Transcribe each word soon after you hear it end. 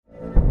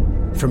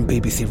From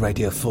BBC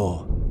Radio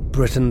 4,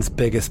 Britain's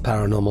biggest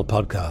paranormal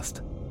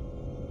podcast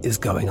is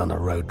going on a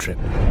road trip.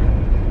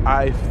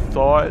 I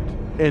thought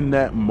in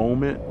that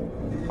moment,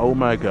 oh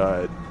my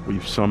God,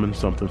 we've summoned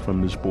something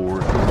from this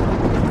board.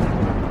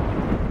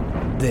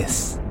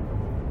 This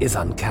is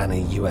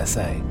Uncanny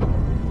USA.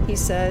 He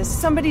says,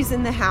 somebody's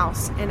in the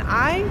house, and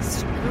I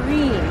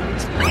screamed.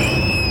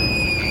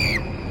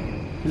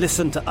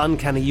 Listen to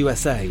Uncanny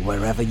USA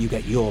wherever you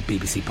get your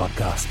BBC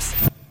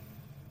podcasts,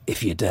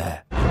 if you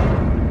dare.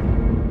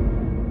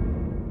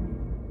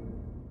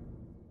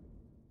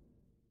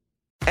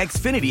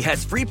 Xfinity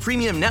has free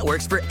premium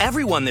networks for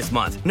everyone this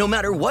month, no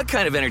matter what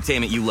kind of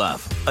entertainment you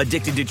love.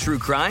 Addicted to true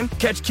crime?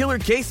 Catch killer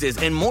cases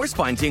and more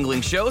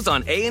spine-tingling shows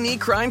on A&E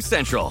Crime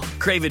Central.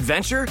 Crave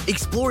adventure?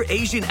 Explore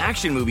Asian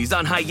action movies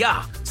on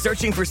Hi-YAH.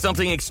 Searching for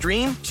something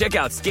extreme? Check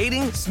out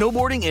skating,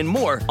 snowboarding, and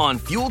more on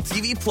Fuel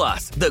TV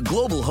Plus, the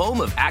global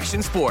home of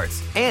action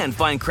sports. And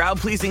find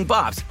crowd-pleasing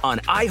bops on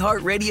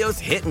iHeartRadio's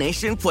Hit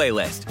Nation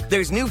playlist.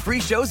 There's new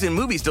free shows and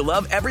movies to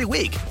love every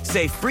week.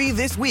 Say free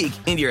this week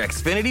in your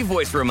Xfinity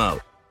voice remote.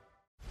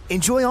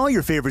 Enjoy all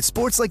your favorite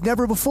sports like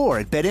never before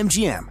at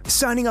BetMGM.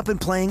 Signing up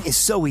and playing is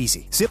so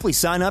easy. Simply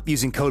sign up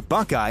using code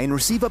Buckeye and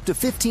receive up to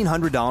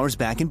 $1,500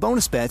 back in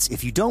bonus bets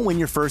if you don't win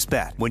your first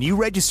bet. When you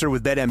register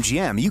with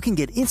BetMGM, you can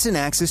get instant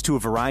access to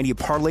a variety of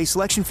parlay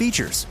selection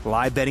features,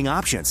 live betting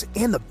options,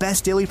 and the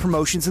best daily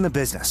promotions in the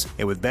business.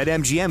 And with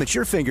BetMGM at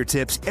your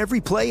fingertips, every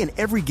play and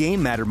every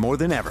game matter more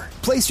than ever.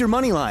 Place your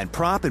moneyline,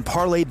 prop, and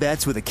parlay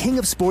bets with the king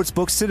of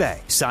sportsbooks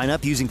today. Sign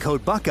up using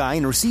code Buckeye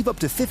and receive up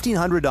to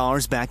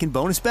 $1,500 back in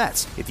bonus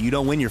bets if you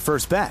don't win your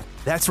first bet.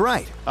 That's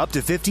right, up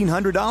to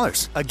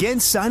 $1,500. Again,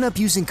 sign up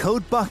using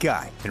code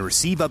Buckeye and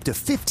receive up to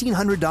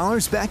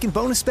 $1,500 back in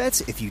bonus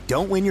bets if you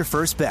don't win your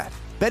first bet.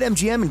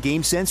 BetMGM and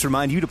GameSense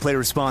remind you to play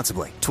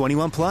responsibly.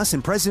 21 plus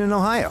and present in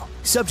Ohio.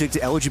 Subject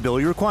to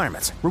eligibility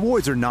requirements.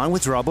 Rewards are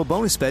non-withdrawable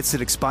bonus bets that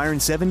expire in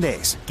 7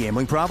 days.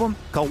 Gambling problem?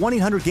 Call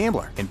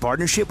 1-800-GAMBLER in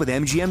partnership with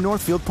MGM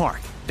Northfield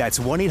Park. That's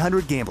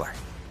 1-800-GAMBLER.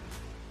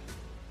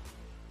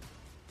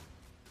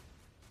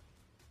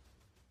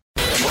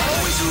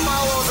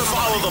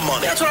 Follow the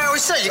money. That's what I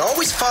always say. You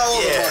always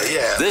follow the money.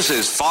 Yeah. This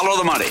is Follow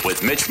the Money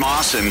with Mitch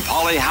Moss and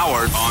Paulie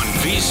Howard on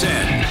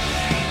VSiN.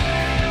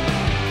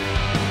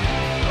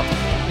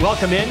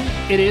 Welcome in.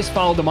 It is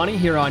Follow the Money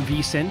here on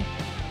VSiN,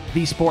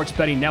 the Sports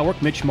Betting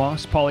Network. Mitch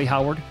Moss, Paulie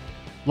Howard,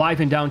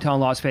 live in downtown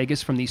Las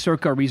Vegas from the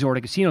Circa Resort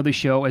and Casino. This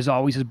show, as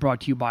always, is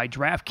brought to you by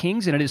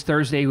DraftKings, and it is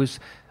Thursday. Who's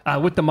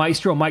with the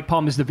maestro. Mike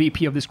Palm is the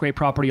VP of this great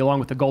property, along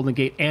with the Golden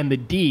Gate and the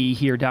D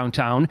here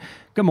downtown.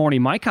 Good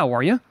morning, Mike. How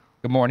are you?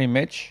 Good morning,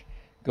 Mitch.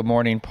 Good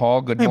morning,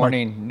 Paul. Good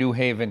morning, New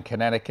Haven,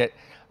 Connecticut.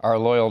 Our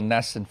loyal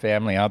Nesson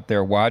family out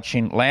there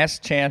watching.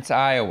 Last Chance,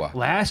 Iowa.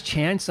 Last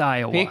Chance,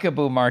 Iowa.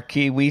 Peekaboo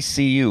Marquee, we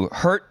see you.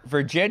 Hurt,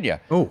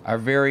 Virginia. Oh. Our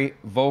very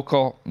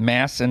vocal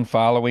Masson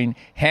following.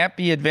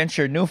 Happy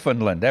Adventure,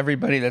 Newfoundland.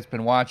 Everybody that's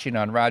been watching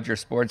on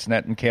Rogers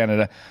Sportsnet in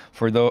Canada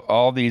for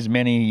all these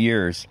many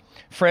years.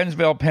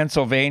 Friendsville,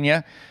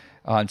 Pennsylvania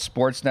on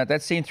Sportsnet.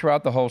 That's seen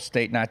throughout the whole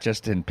state, not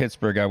just in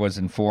Pittsburgh, I was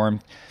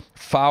informed.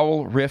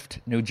 Fowl Rift,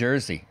 New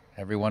Jersey.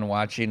 Everyone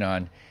watching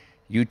on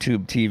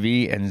YouTube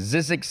TV, and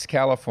Zizix,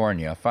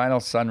 California. Final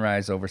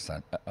sunrise over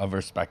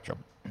Spectrum.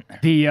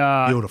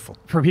 Beautiful.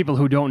 For people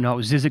who don't know,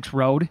 Zizix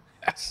Road.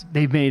 Yes.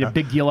 They've made a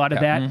big deal out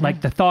of that. Mm-hmm.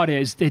 Like, the thought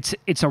is,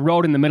 it's a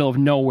road in the middle of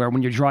nowhere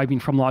when you're driving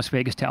from Las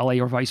Vegas to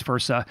LA or vice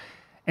versa.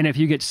 And if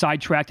you get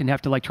sidetracked and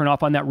have to turn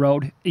off on that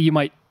road,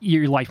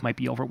 your life might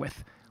be over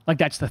with. Like,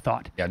 that's the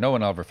thought. Yeah, no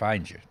one will ever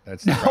find you.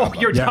 That's the problem.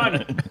 You're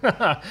done.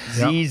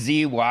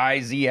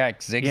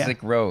 ZZYZX,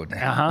 Zigzag Road.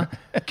 Uh-huh.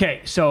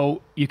 Okay,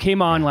 so you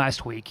came on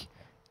last week,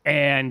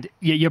 and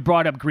you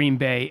brought up Green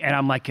Bay, and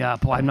I'm like,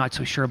 boy, I'm not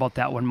so sure about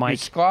that one, Mike. You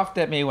scoffed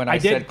at me when I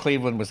said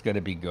Cleveland was going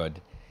to be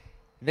good.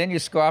 Then you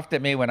scoffed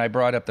at me when I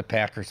brought up the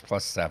Packers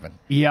 +7.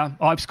 Yeah,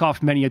 I've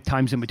scoffed many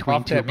times in between.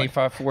 Scoffed at me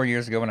 4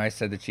 years ago when I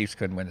said the Chiefs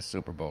couldn't win a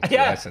Super Bowl.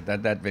 Yeah. I said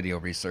that video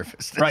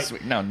resurfaced this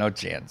week. No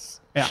chance.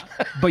 Yeah,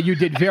 but you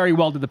did very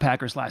well to the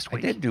Packers last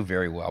week. I did do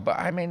very well, but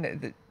I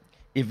mean,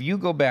 if you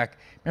go back,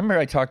 remember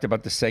I talked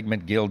about the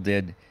segment Gil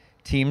did,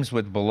 teams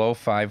with below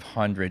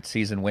 500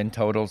 season win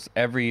totals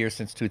every year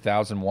since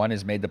 2001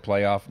 has made the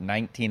playoff,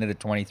 19 of the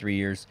 23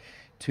 years,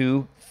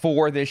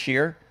 4 this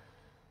year,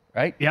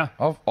 right? Yeah.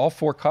 All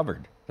 4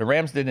 covered. The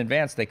Rams didn't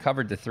advance. They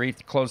covered the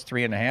close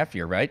 3.5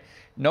 year, right?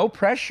 No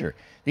pressure.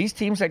 These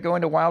teams that go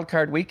into wild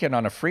card weekend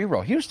on a free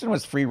roll. Houston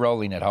was free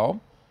rolling at home,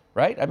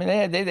 right? I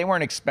mean, they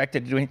weren't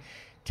expected to do anything.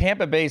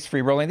 Tampa Bay's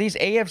free rolling. These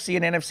AFC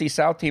and NFC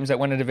South teams that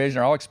win a division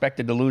are all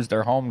expected to lose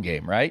their home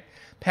game, right?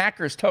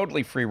 Packers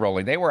totally free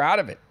rolling. They were out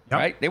of it,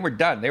 right? They were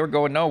done. They were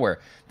going nowhere.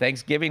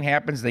 Thanksgiving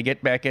happens. They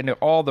get back into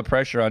all the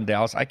pressure on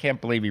Dallas. I can't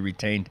believe he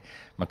retained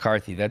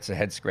McCarthy. That's a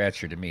head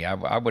scratcher to me.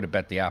 I would have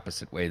bet the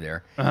opposite way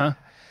there. Uh-huh.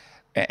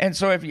 And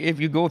so if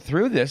you go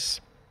through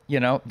this,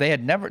 they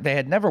had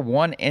never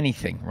won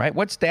anything, right?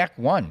 What's Dak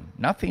won?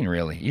 Nothing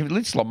really. At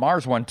least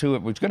Lamar's won 2.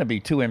 It was going to be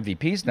 2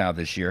 MVPs now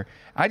this year.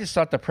 I just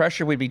thought the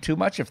pressure would be too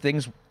much if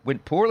things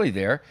went poorly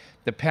there.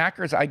 The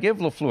Packers, I give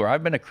LaFleur.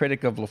 I've been a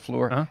critic of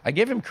LaFleur. Huh? I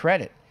give him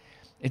credit.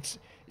 It's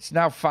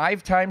now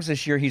 5 times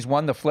this year he's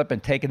won the flip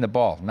and taken the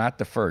ball, not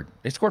deferred.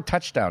 They score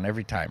touchdown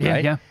every time,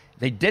 right? Yeah.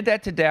 They did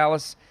that to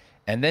Dallas,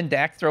 and then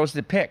Dak throws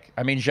the pick.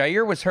 I mean,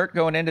 Jair was hurt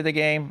going into the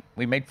game.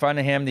 We made fun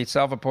of him, the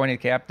self-appointed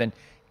captain.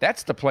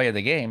 That's the play of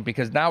the game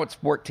because now it's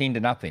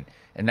 14-0.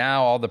 And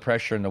now all the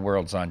pressure in the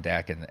world's on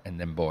Dak and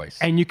them boys.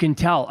 And you can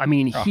tell. I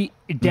mean,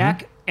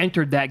 Dak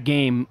entered that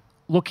game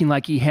looking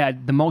like he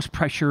had the most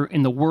pressure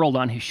in the world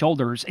on his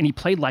shoulders, and he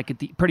played like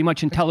it pretty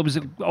much until it was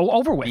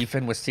over with.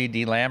 Beefing with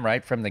C.D. Lamb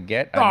right from the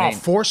get.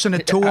 Forcing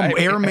it to him,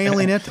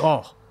 airmailing it.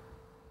 Oh,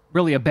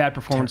 really a bad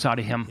performance out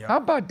of him. How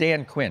about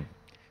Dan Quinn?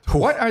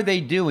 What are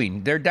they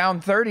doing? They're down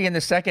 30 in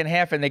the second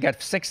half, and they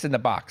got 6 in the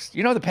box.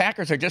 You know, the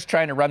Packers are just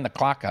trying to run the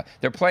clock out.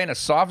 They're playing a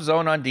soft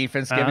zone on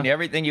defense, giving you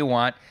everything you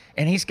want,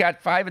 and he's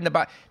got 5 in the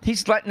box.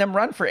 He's letting them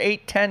run for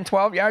 8, 10,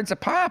 12 yards a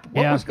pop.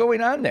 What was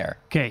going on there?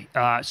 Okay,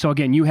 so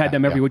again, you had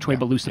them every which way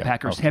but loose the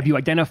Packers. Okay. Have you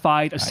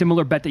identified a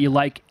similar bet that you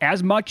like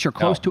as much or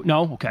close to?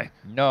 No? Okay.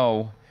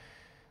 No.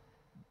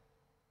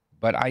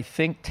 But I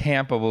think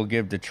Tampa will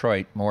give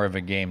Detroit more of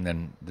a game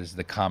than is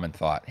the common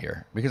thought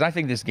here. Because I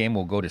think this game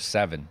will go to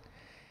 7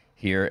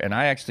 here. And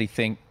I actually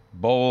think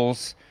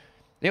Bowles,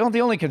 the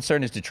only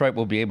concern is Detroit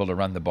will be able to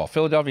run the ball.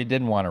 Philadelphia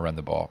didn't want to run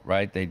the ball,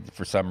 right? They,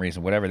 for some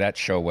reason, whatever that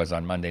show was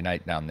on Monday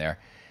night down there.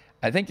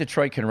 I think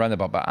Detroit can run the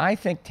ball. But I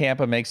think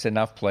Tampa makes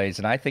enough plays,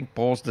 and I think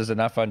Bowles does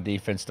enough on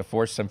defense to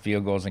force some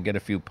field goals and get a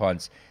few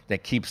punts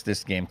that keeps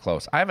this game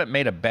close. I haven't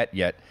made a bet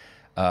yet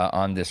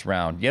on this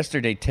round.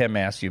 Yesterday, Tim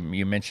asked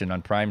you mentioned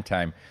on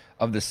primetime,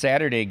 of the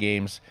Saturday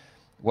games,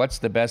 what's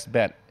the best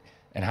bet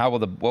and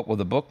what will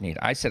the book need?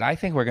 I said, I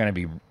think we're going to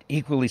be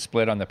equally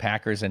split on the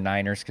Packers and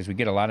Niners because we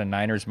get a lot of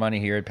Niners money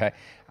here at Pack.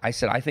 I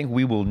said, I think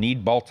we will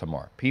need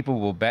Baltimore. People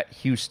will bet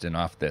Houston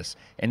off this.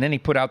 And then he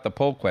put out the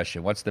poll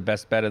question. What's the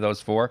best bet of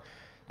those 4?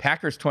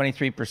 Packers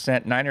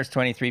 23%, Niners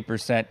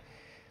 23%,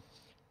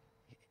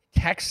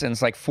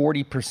 Texans like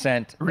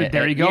 40%.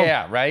 There you go.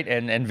 Yeah, right?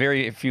 And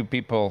very few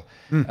people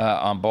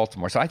on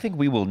Baltimore. So I think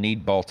we will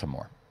need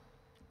Baltimore.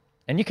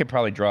 And you could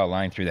probably draw a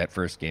line through that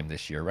first game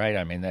this year, right?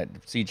 I mean, that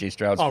C.J.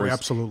 Stroud's first. Oh,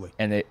 absolutely.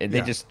 And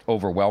they just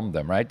overwhelmed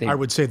them, right? I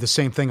would say the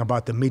same thing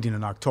about the meeting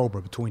in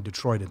October between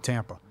Detroit and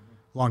Tampa, a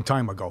long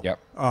time ago. Yep.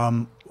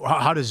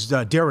 How does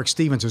Derek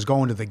Stevens is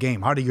going to the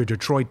game? How do your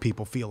Detroit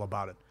people feel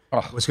about it?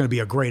 It's going to be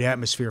a great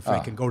atmosphere if they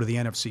can go to the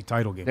NFC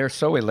title game. They're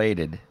so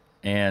elated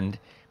and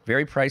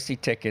very pricey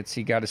tickets.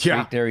 He got a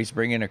suite there. He's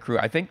bringing a crew.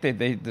 I think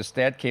the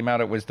stat came out.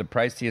 It was the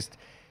priciest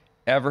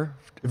ever.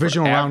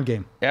 Divisional round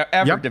game.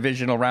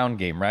 Divisional round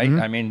game, right?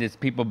 I mean,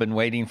 people have been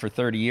waiting for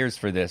 30 years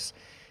for this.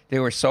 They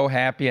were so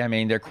happy. I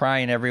mean, they're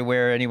crying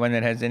everywhere, anyone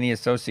that has any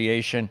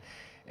association.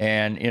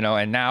 And,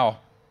 and now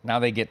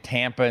they get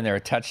Tampa, and they're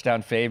a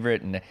touchdown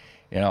favorite. And,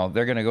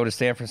 they're going to go to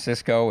San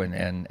Francisco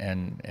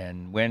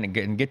and win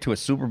and get to a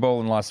Super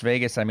Bowl in Las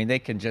Vegas. I mean, they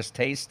can just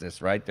taste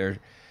this, right?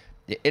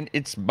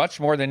 It's much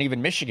more than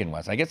even Michigan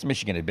was. I guess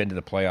Michigan had been to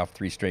the playoff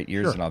 3 straight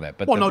years and all that.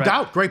 But no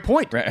doubt. Great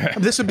point.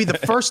 This would be the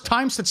first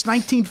time since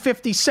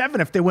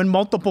 1957 if they win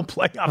multiple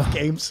playoff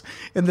games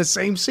in the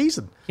same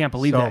season. Can't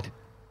believe that.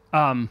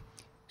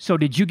 So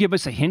did you give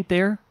us a hint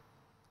there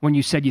when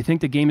you said you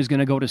think the game is going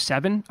to go to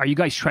 7? Are you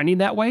guys trending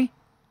that way?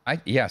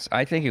 Yes,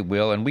 I think it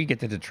will. And we get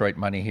the Detroit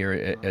money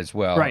here as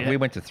well. Right. We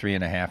went to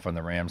 3.5 on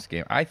the Rams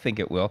game. I think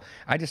it will.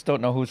 I just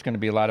don't know who's going to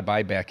be a lot of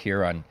buyback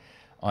here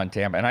on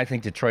Tampa. And I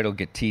think Detroit will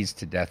get teased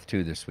to death,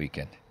 too, this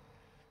weekend.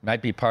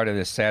 Might be part of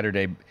this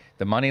Saturday.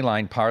 The money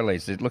line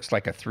parlays, it looks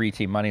like a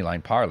 3-team money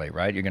line parlay,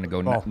 right? You're going to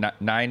go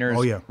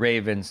Niners,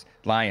 Ravens,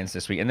 Lions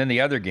this week. And then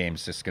the other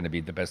game's just going to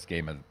be the best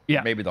game of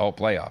maybe the whole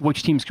playoff.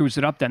 Which team screws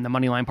it up then, the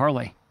money line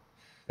parlay?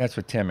 That's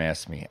what Tim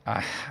asked me.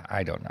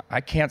 I don't know.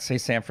 I can't say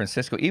San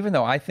Francisco, even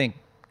though I think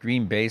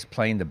Green Bay's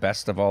playing the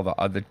best of all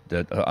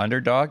the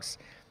underdogs.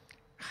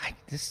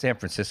 This San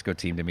Francisco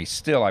team, to me,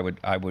 still I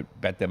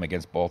would bet them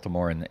against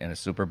Baltimore in a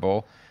Super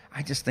Bowl.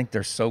 I just think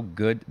they're so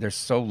good. They're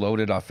so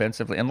loaded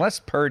offensively.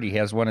 Unless Purdy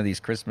has one of these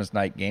Christmas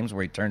night games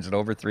where he turns it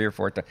over 3 or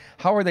 4 times,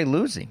 how are they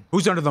losing?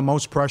 Who's under the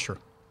most pressure,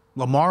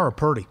 Lamar or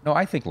Purdy? No,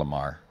 I think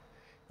Lamar.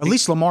 At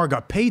least Lamar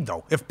got paid,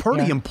 though. If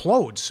Purdy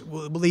implodes,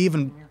 will they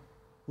even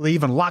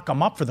lock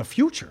him up for the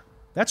future?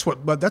 That's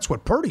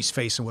what Purdy's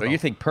facing with. So you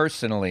think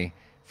personally,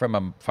 from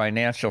a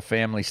financial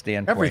family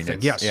standpoint,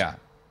 everything? Yes. Yeah,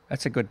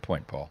 that's a good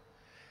point, Paul.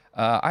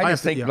 I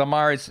just think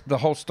Lamar's, the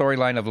whole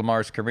storyline of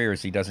Lamar's career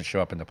is he doesn't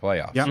show up in the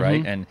playoffs,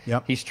 right? And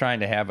he's trying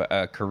to have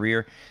a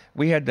career.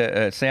 We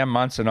had Sam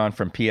Munson on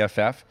from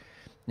PFF,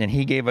 and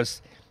he gave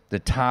us the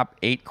top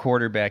 8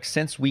 quarterbacks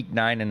since week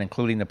 9 and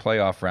including the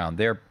playoff round.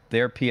 Their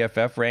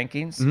PFF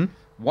rankings,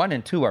 1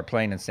 and 2 are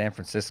playing in San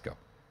Francisco.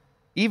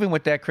 Even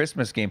with that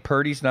Christmas game,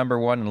 Purdy's number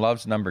 1 and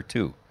Love's number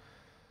 2.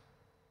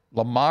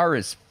 Lamar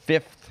is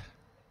 5th.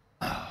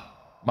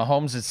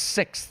 Mahomes is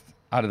 6th.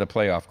 Out of the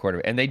playoff quarter,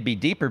 and they'd be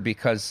deeper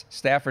because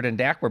Stafford and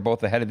Dak were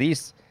both ahead of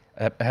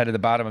the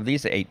bottom of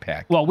these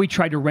 8-pack. Well, we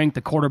tried to rank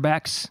the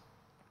quarterbacks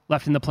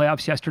left in the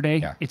playoffs yesterday.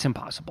 Yeah. It's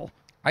impossible.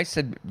 I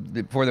said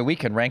before the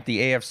weekend, rank the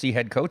AFC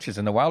head coaches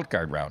in the wild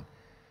card round.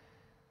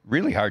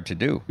 Really hard to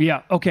do.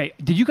 Yeah. Okay.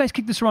 Did you guys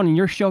kick this around in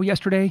your show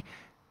yesterday?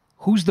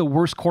 Who's the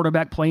worst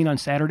quarterback playing on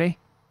Saturday?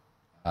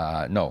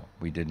 No,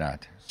 we did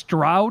not.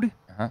 Stroud,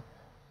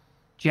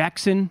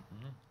 Jackson,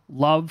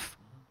 Love,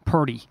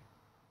 Purdy.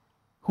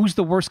 Who's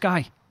the worst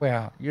guy?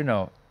 Well,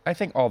 I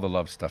think all the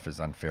Love stuff is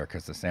unfair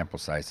because the sample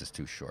size is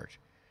too short.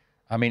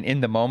 I mean,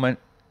 in the moment,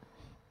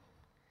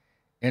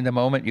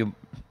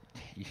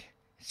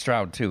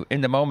 Stroud too.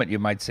 In the moment, you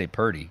might say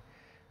Purdy,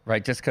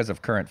 right? Just because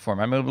of current form.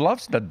 I mean,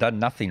 Love's done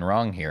nothing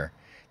wrong here.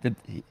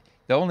 The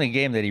only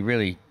game that he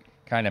really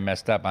kind of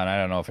messed up on, I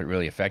don't know if it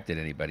really affected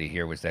anybody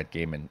here, was that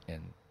game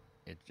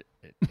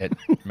at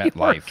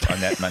MetLife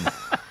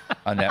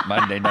on that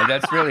Monday. No,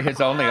 that's really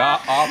his only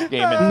off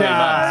game in 3 months.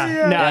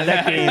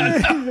 That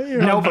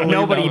game.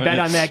 Nobody bet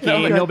on that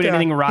game. Nobody had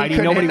anything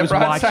riding. Nobody was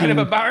watching. Side of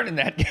a barn in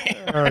that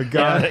game. Oh,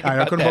 God.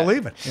 I couldn't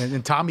believe it.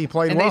 And Tommy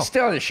played well. And they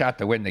still had a shot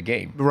to win the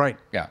game. Right.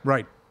 Yeah.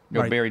 Right.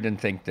 Barry didn't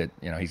think that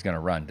he's going to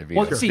run. DeVito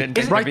Well, see, didn't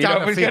think right DeVito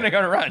down the was field.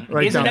 going to run.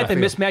 Right Isn't down that the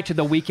field. mismatch of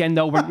the weekend,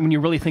 though, when you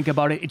really think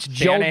about it? It's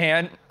Joe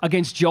Shanahan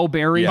against Joe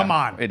Barry. Yeah, Come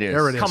on. it is.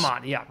 There it is. Come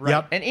on, yeah, right.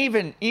 Yep.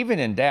 And even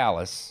in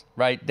Dallas,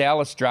 right?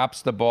 Dallas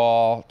drops the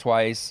ball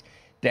twice.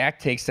 Dak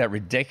takes that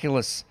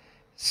ridiculous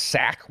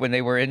sack when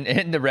they were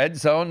in the red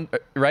zone,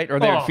 right? Or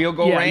they're in field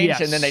goal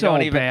range, and then they so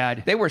don't even.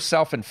 bad. They were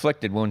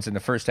self-inflicted wounds in the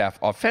first half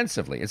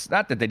offensively. It's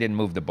not that they didn't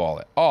move the ball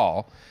at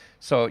all.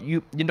 So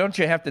you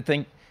have to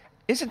think,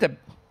 isn't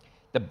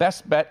the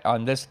best bet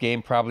on this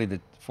game probably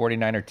the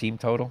 49er team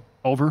total?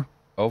 Over?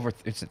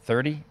 Is it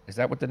 30? Is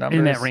that what the number is?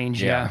 In that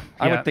range, yeah.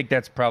 I Yeah. would think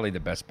that's probably the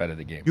best bet of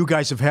the game. You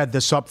guys have had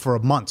this up for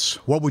months.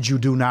 What would you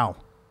do now?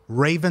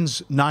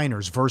 Ravens,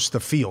 Niners versus the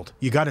field.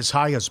 You got as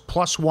high as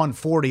plus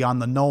 140 on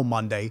the no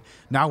Monday.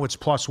 Now it's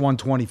plus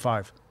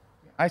 125.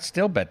 I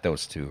still bet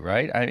those two,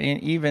 right? I mean,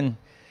 even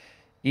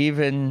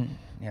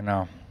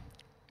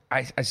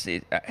I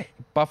see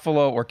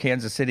Buffalo or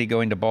Kansas City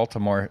going to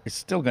Baltimore is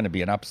still going to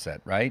be an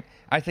upset, right?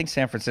 I think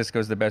San Francisco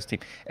is the best team.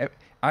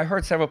 I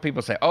heard several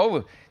people say,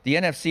 "Oh, the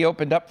NFC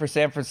opened up for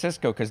San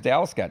Francisco because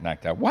Dallas got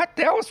knocked out." What?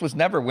 Dallas was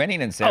never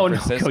winning in San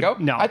Francisco.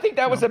 No, I think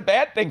that was a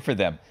bad thing for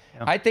them.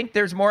 Yeah. I think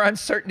there's more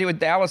uncertainty with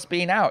Dallas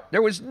being out.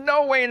 There was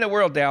no way in the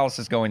world Dallas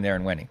is going there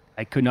and winning.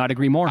 I could not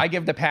agree more. I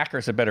give the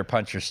Packers a better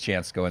puncher's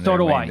chance going there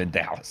and winning than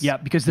Dallas. Yeah,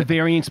 because the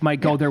variance might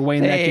go their way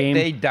in that game.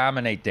 They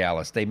dominate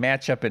Dallas. They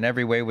match up in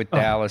every way with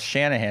Dallas.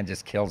 Shanahan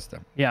just kills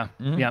them. Yeah,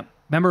 yeah.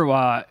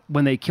 Remember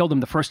when they killed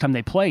him the first time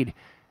they played,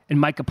 and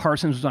Micah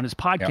Parsons was on his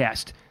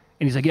podcast,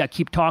 and he's like, "Yeah,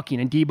 keep talking."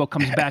 And Debo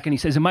comes back and he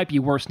says, "It might be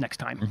worse next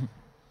time."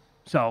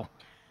 So,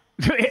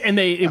 and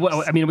it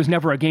was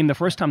never a game the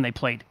first time they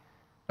played.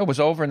 It was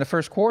over in the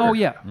first quarter. Oh,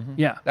 yeah.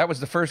 Yeah. That was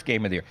the first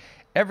game of the year.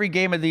 Every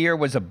game of the year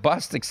was a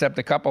bust except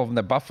a couple of them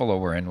that Buffalo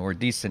were in were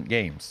decent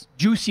games.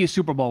 Juiciest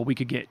Super Bowl we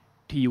could get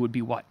to you would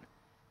be what?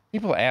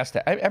 People ask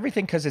that.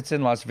 Everything because it's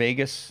in Las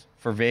Vegas.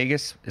 For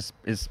Vegas,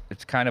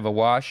 it's kind of a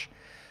wash.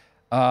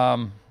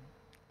 I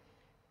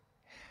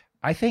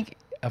think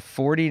a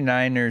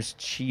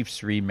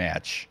 49ers-Chiefs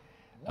rematch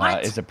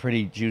is a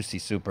pretty juicy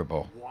Super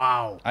Bowl.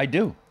 Wow. I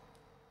do.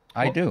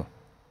 I do.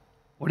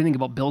 What do you think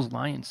about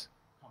Bills-Lions?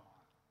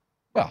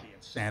 Well,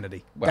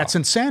 insanity. That's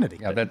insanity.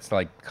 Yeah, that's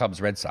like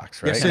Cubs-Red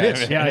Sox, right? Yes, it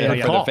is. Yeah.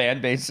 For the fan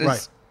bases.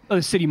 Right. Oh,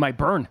 the city might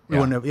burn. We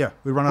run out of We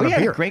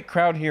had beer. a great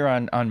crowd here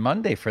on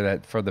Monday for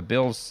the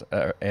Bills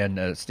and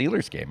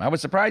Steelers game. I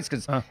was surprised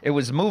because it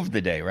was moved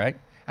the day, right?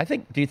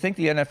 Do you think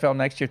the NFL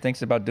next year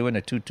thinks about doing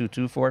a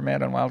 2-2-2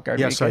 format on Wild Card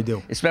Yes, weekend? I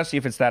do. Especially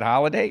if it's that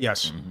holiday?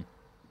 Yes. Mm-hmm.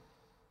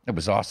 It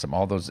was awesome.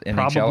 All those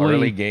NHL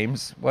early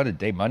games. What a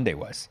day Monday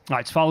was. All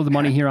right, it's Follow the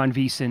Money here on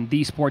VSiN,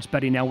 the Sports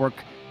Betting Network.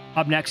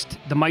 Up next,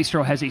 the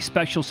Maestro has a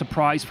special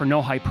surprise for No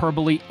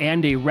Hyperbole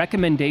and a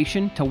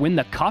recommendation to win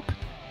the Cup.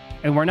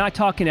 And we're not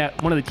talking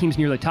at one of the teams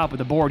near the top of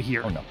the board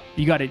here. Oh, no.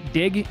 You got to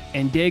dig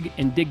and dig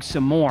and dig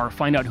some more.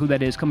 Find out who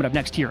that is coming up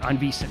next here on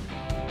VSiN.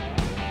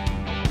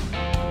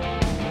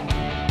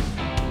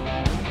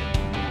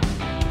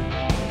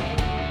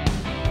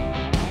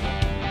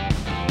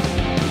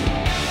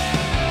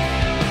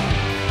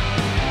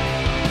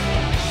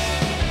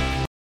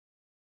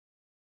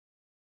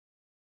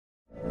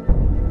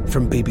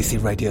 From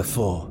BBC Radio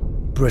 4,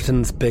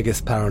 Britain's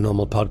biggest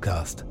paranormal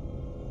podcast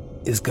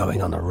is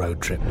going on a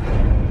road trip.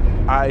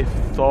 I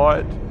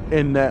thought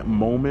in that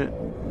moment,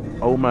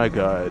 oh my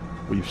God,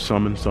 we've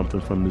summoned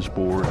something from this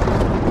board.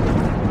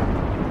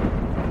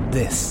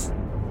 This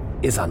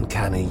is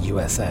Uncanny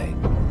USA.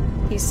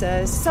 He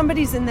says,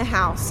 somebody's in the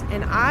house,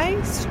 and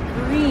I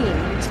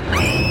screamed.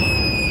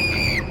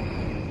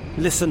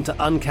 Listen to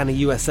Uncanny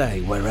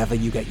USA wherever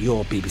you get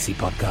your BBC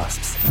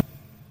podcasts,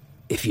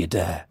 if you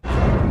dare.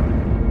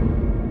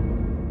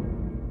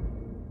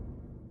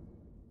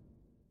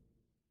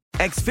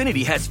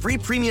 Xfinity has free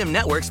premium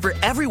networks for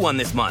everyone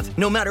this month,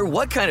 no matter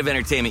what kind of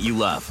entertainment you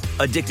love.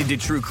 Addicted to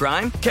true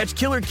crime? Catch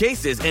killer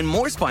cases and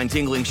more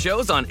spine-tingling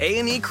shows on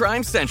A&E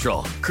Crime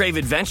Central. Crave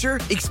adventure?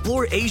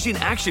 Explore Asian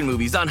action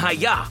movies on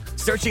Hi-YAH.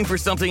 Searching for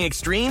something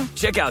extreme?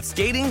 Check out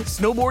skating,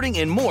 snowboarding,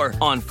 and more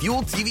on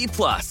Fuel TV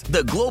Plus,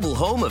 the global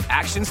home of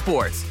action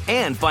sports.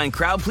 And find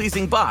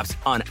crowd-pleasing bops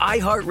on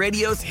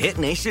iHeartRadio's Hit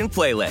Nation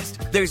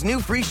playlist. There's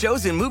new free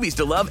shows and movies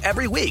to love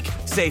every week.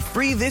 Say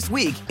free this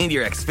week in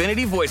your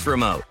Xfinity voice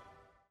remote.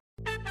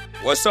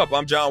 What's up?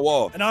 I'm John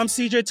Wall. And I'm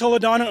CJ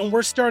Toledano, and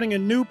we're starting a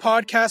new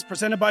podcast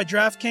presented by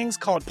DraftKings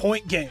called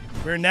Point Game.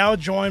 We're now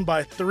joined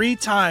by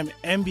three-time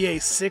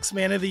NBA Sixth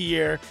Man of the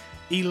Year,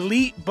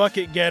 elite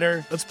bucket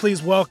getter. Let's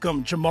please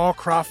welcome Jamal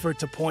Crawford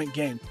to Point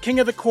Game. King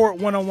of the Court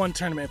one-on-one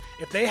tournament.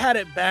 If they had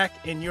it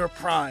back in your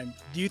prime,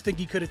 do you think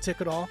you could have took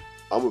it all?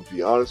 I'm going to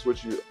be honest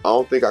with you. I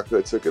don't think I could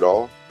have took it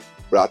all,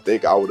 but I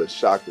think I would have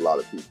shocked a lot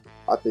of people.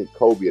 I think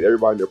Kobe and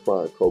everybody in their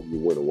prime, Kobe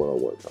would win a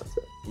one-on-one contest.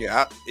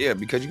 Yeah,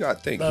 because you got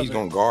to think, he's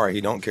going to guard.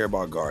 He don't care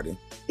about guarding.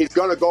 He's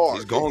going to guard.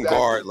 He's going to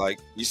guard. Like,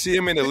 you see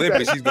him in the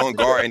Olympics, he's going to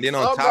guard. And then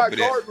on top of that. I'm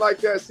not guarding like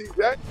that,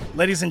 CJ.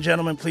 Ladies and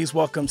gentlemen, please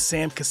welcome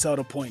Sam Cassell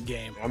to Point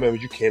Game. I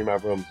remember you came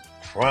out from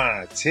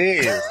crying,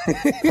 tears,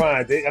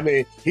 crying. I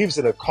mean, he was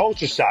in a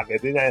culture shock. And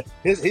then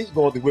he's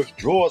going through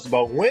withdrawals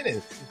about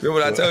winning.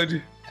 Remember what I told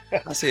you?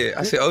 I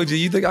said, OG,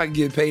 you think I can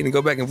get paid and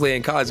go back and play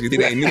in college because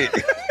it ain't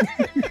it?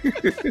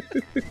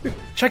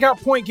 Check out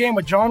Point Game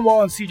with John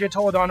Wall and CJ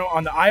Toledano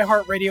on the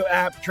iHeartRadio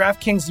app,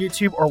 DraftKings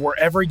YouTube, or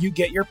wherever you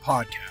get your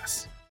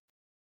podcasts.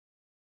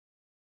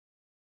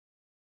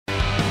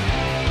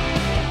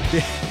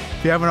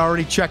 If you haven't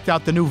already checked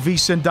out the new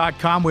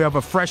vsin.com, we have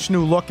a fresh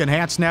new look,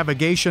 enhanced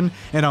navigation,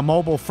 and a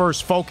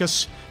mobile-first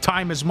focus.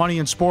 Time is money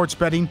in sports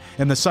betting,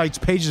 and the site's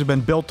pages have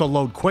been built to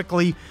load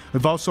quickly.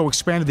 We've also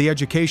expanded the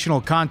educational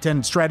content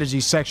and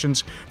strategy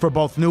sections for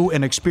both new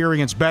and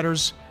experienced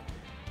bettors.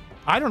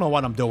 I don't know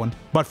what I'm doing,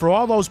 but for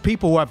all those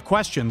people who have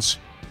questions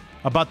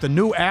about the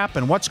new app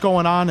and what's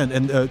going on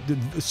and the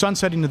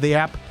sunsetting of the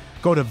app,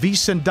 go to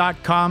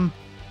vsin.com/FAQ,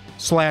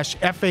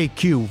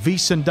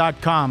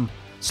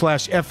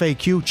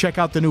 vsin.com/FAQ. Check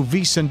out the new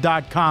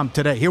vsin.com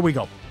today. Here we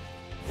go.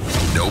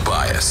 No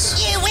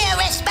bias. You will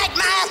respect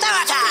my authority.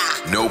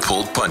 No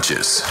pulled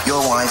punches.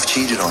 Your wife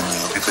cheated on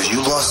you because you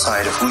lost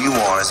sight of who you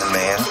are as a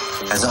man,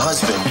 as a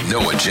husband.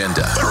 No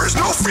agenda. There is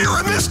no fear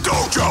in this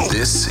dojo.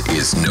 This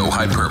is no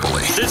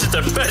hyperbole. This is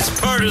the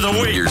best part of the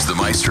week. Here's the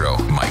maestro,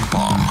 Mike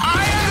Baum.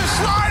 I am the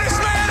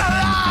smartest man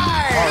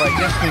alive. All right,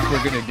 this week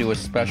we're going to do a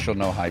special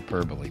no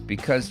hyperbole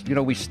because,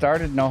 we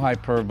started no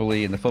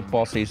hyperbole in the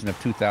football season of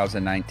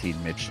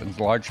 2019, Mitch. In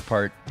large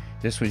part,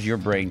 this was your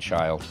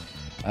brainchild.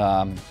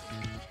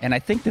 And I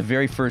think the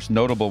very first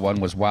notable one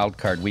was Wild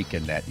Card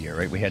Weekend that year,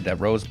 right? We had that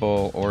Rose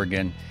Bowl,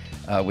 Oregon,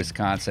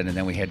 Wisconsin, and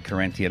then we had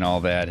Carenti and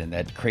all that, and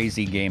that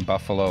crazy game,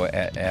 Buffalo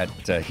at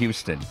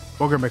Houston.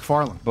 Booger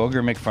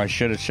McFarland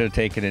should have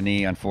taken a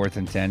knee on 4th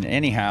and 10.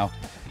 Anyhow,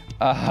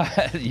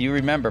 you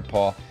remember,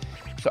 Paul.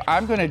 So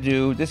I'm going to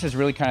do, this is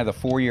really kind of the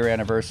 4-year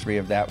anniversary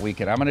of that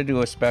weekend. I'm going to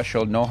do a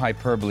special no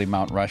hyperbole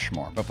Mount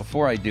Rushmore. But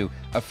before I do,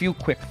 a few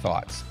quick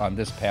thoughts on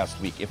this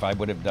past week if I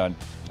would have done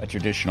a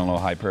traditional no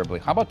hyperbole.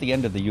 How about the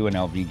end of the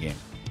UNLV game?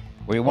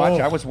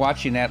 I was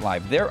watching that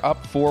live. They're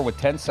up 4 with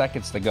 10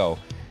 seconds to go.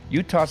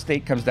 Utah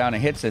State comes down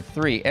and hits a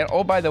 3. And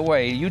oh, by the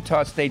way,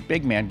 Utah State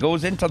big man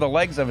goes into the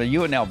legs of a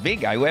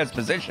UNLV guy who has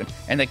position.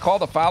 And they call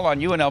the foul on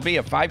UNLV,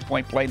 a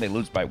 5-point play, and they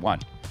lose by 1.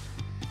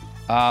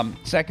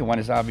 Second one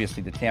is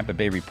obviously the Tampa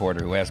Bay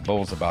reporter who asked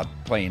Bowles about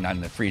playing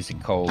on the freezing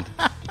cold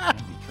in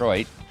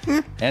Detroit.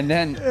 And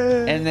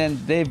then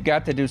they've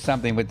got to do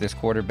something with this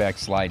quarterback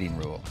sliding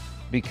rule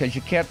because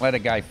you can't let a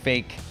guy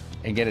fake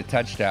and get a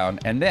touchdown.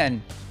 And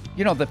then,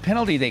 the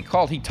penalty they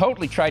called, he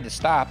totally tried to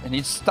stop and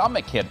his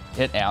stomach hit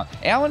Allen.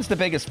 Allen's the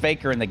biggest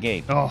faker in the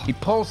game. Oh. He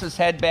pulls his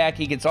head back.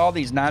 He gets all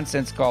these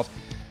nonsense calls.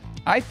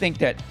 I think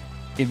that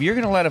if you're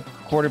going to let a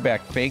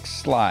quarterback fake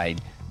slide,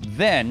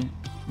 then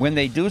when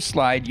they do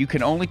slide, you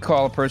can only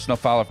call a personal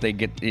foul if they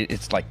get,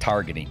 it's like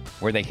targeting,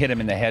 where they hit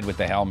him in the head with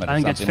the helmet or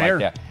something like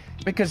that.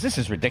 Because this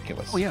is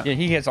ridiculous. Oh, yeah.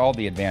 He has all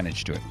the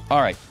advantage to it. All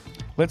right,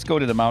 let's go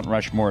to the Mount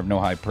Rushmore of no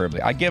hyperbole.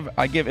 I give.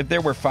 If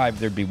there were 5,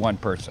 there'd be one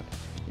person.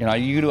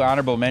 You do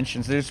honorable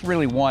mentions. There's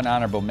really one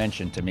honorable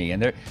mention to me,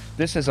 and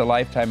this is a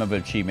lifetime of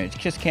achievement. It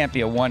just can't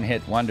be a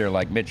one-hit wonder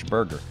like Mitch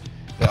Berger,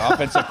 the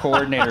offensive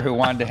coordinator who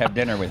wanted to have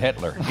dinner with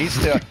Hitler.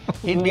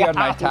 He'd be on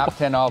my top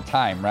 10 all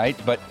time, right?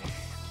 But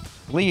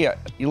Leah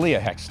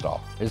Hextall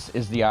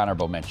is the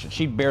honorable mention.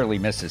 She barely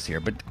misses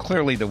here, but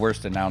clearly the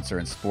worst announcer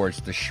in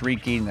sports. The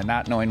shrieking, the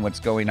not knowing what's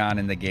going on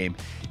in the game.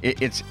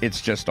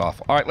 It's just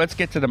awful. All right, let's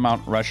get to the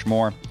Mount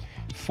Rushmore.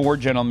 4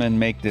 gentlemen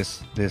make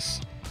this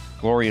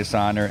glorious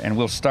honor, and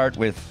we'll start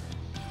with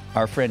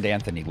our friend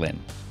Anthony Lynn,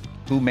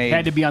 who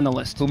had to be on the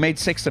list. Who made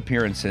 6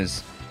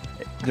 appearances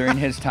during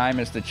his time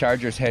as the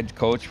Chargers head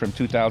coach from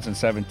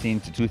 2017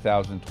 to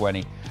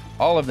 2020.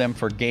 All of them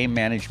for game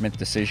management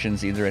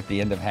decisions, either at the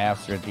end of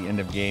halves or at the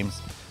end of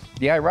games.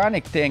 The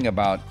ironic thing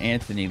about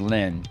Anthony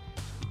Lynn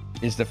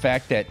is the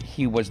fact that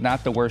he was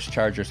not the worst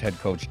Chargers head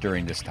coach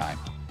during this time.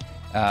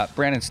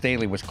 Brandon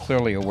Staley was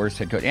clearly a worse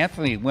head coach.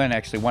 Anthony Lynn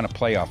actually won a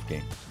playoff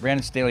game.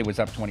 Brandon Staley was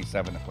up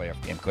 27 in a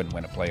playoff game, couldn't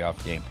win a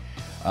playoff game.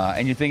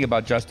 And you think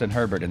about Justin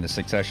Herbert and the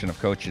succession of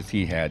coaches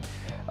he had.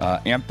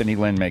 Anthony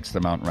Lynn makes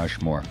the Mount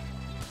Rushmore.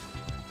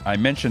 I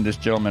mentioned this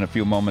gentleman a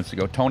few moments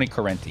ago, Tony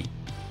Corrente.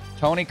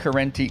 Tony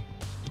Corrente,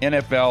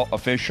 NFL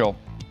official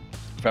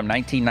from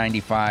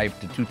 1995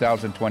 to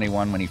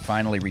 2021 when he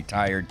finally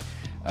retired.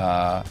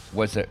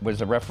 Was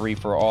a referee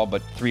for all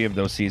but 3 of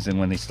those seasons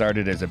when he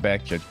started as a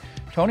back judge.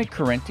 Tony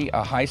Corrente,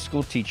 a high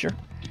school teacher,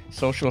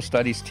 social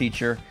studies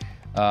teacher,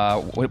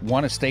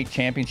 won a state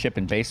championship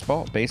in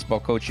baseball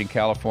coach in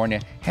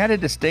California, had a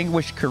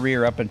distinguished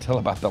career up until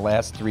about the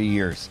last 3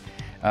 years.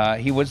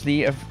 He was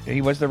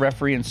the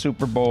referee in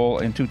Super Bowl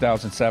in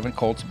 2007,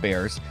 Colts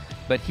Bears,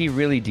 but he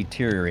really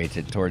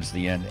deteriorated towards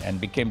the end and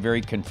became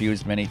very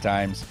confused many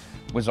times.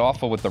 Was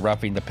awful with the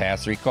roughing the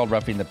passer. He called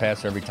roughing the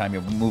passer every time you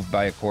moved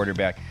by a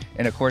quarterback.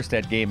 And of course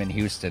that game in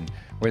Houston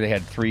where they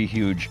had 3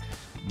 huge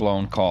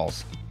blown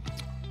calls.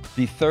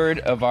 The third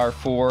of our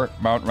 4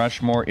 Mount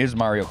Rushmore is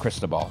Mario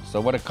Cristobal. So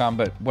what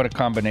a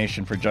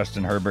combination for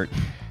Justin Herbert.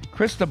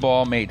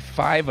 Cristobal made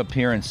 5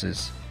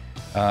 appearances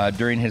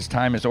during his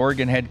time as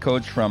Oregon head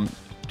coach from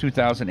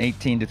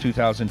 2018 to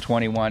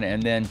 2021,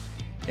 and then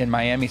in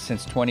Miami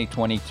since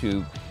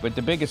 2022. But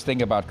the biggest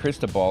thing about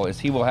Cristobal is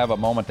he will have a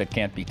moment that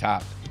can't be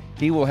topped.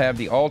 He will have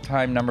the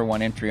all-time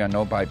 #1 entry on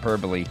No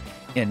Hyperbole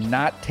in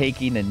not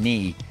taking a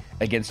knee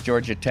against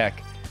Georgia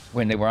Tech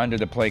when they were under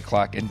the play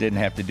clock and didn't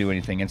have to do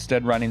anything.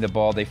 Instead, running the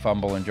ball, they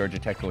fumble, and Georgia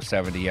Tech goes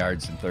 70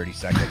 yards in 30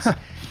 seconds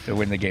to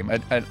win the game.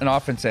 An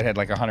offense that had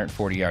like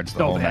 140 yards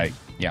the whole night.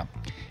 Yeah.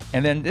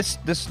 And then this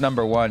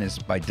 #1 is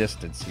by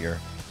distance here.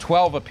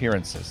 12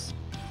 appearances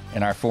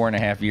in our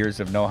 4.5 years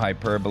of No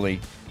Hyperbole.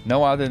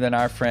 No other than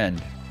our friend,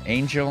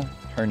 Angel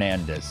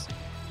Hernandez.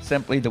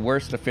 Simply the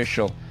worst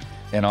official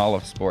in all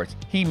of sports.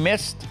 He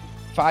missed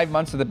 5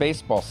 months of the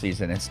baseball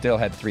season and still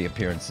had 3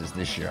 appearances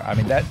this year. I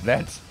mean,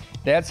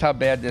 that's how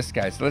bad this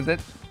guy's.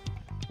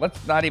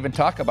 Let's not even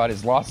talk about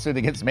his lawsuit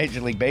against Major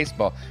League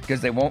Baseball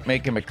because they won't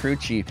make him a crew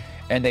chief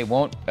and they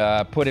won't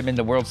put him in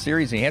the World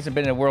Series. He hasn't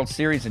been in a World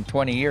Series in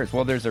 20 years.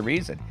 Well, there's a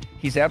reason.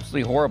 He's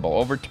absolutely horrible.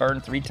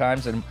 Overturned 3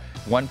 times in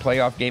 1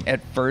 playoff game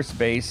at first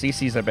base.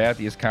 CeCe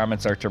Sabathia's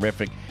comments are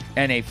terrific.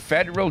 And a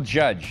federal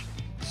judge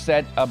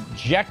said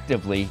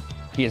objectively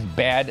he is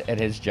bad at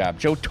his job.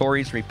 Joe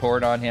Torre's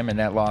report on him in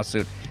that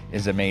lawsuit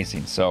is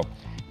amazing. So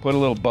put a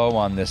little bow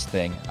on this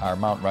thing, our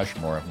Mount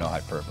Rushmore of No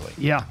Hyperbole.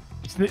 Yeah,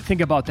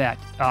 think about that.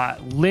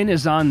 Lynn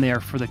is on there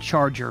for the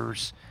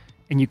Chargers,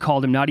 and you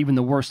called him not even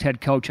the worst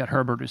head coach that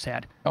Herbert has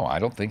had. Oh, I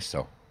don't think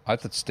so. I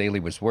thought Staley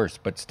was worse,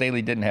 but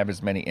Staley didn't have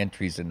as many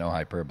entries in No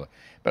Hyperbole.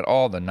 But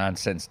all the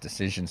nonsense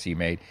decisions he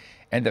made,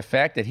 and the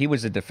fact that he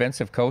was a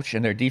defensive coach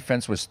and their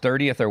defense was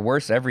 30th or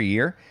worse every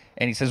year,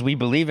 and he says, we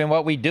believe in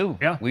what we do.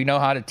 Yeah. We know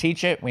how to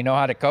teach it. We know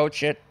how to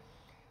coach it.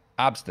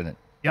 Obstinate.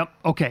 Yep.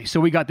 Okay, so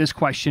we got this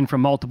question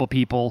from multiple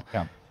people.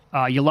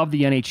 Yeah. You love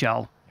the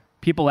NHL.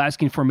 People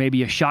asking for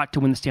maybe a shot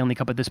to win the Stanley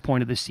Cup at this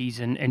point of the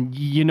season, and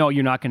you know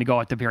you're not going to go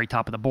at the very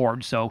top of the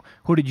board. So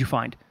who did you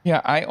find?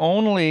 Yeah,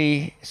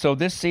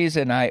 this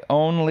season I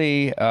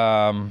only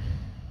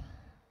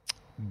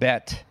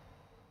bet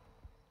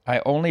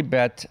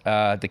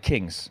the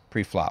Kings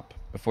pre-flop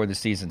before the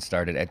season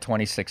started at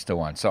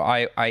 26-1. So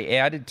I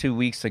added 2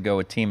 weeks ago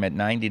a team at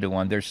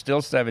 90-1. They're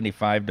still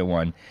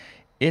 75-1.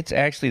 It's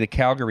actually the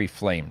Calgary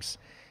Flames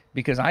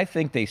because I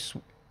think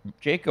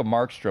Jacob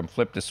Markstrom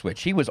flipped a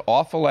switch. He was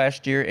awful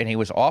last year, and he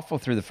was awful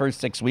through the first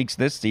 6 weeks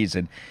this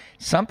season.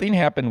 Something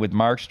happened with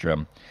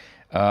Markstrom.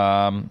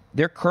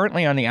 They're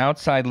currently on the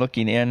outside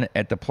looking in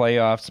at the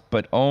playoffs,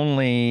 but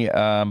only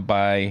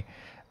by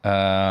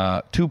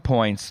 2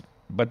 points.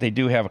 But they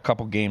do have a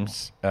couple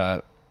games.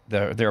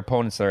 Their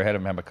opponents that are ahead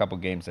of them have a couple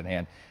games in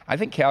hand. I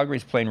think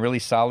Calgary's playing really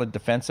solid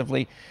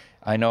defensively.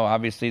 I know,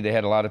 obviously, they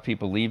had a lot of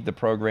people leave the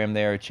program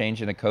there,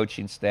 changing the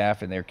coaching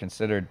staff, and they're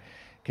considered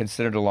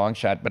a long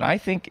shot. But I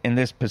think in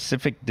this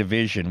Pacific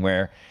Division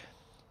where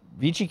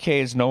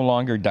VGK is no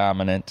longer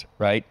dominant,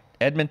 right?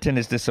 Edmonton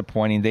is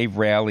disappointing. They've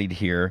rallied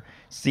here.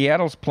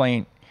 Seattle's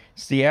playing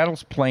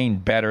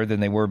better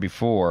than they were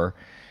before.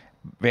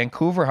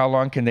 Vancouver, how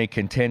long can they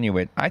continue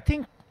it? I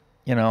think,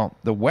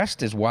 the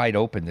West is wide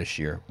open this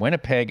year.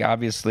 Winnipeg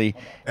obviously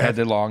had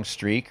the long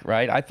streak,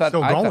 right? I thought,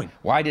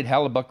 why did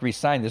Hellebuck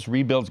resign? This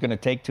rebuild's going to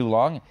take too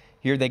long.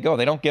 Here they go.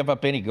 They don't give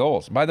up any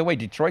goals. By the way,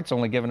 Detroit's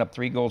only given up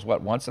 3 goals,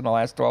 once in the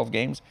last 12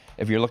 games?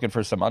 If you're looking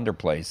for some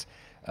underplays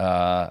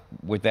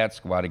with that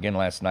squad, again,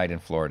 last night in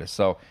Florida.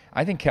 So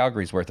I think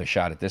Calgary's worth a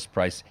shot at this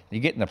price. You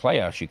get in the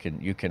playoffs,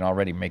 you can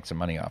already make some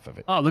money off of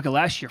it. Oh, look at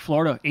last year.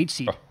 Florida, 8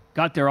 seed.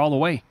 Got there all the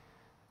way.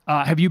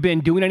 Have you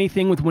been doing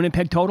anything with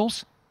Winnipeg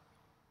totals?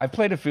 I've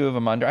played a few of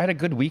them under. I had a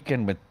good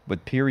weekend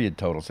with period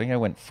totals. I think I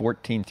went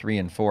 14, 3,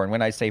 and 4. And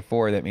when I say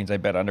 4, that means I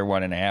bet under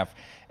 1.5,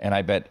 and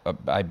I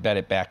bet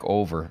it back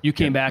over. You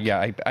came back?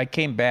 Yeah, I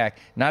came back.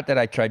 Not that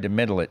I tried to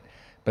middle it,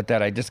 but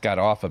that I just got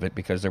off of it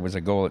because there was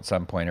a goal at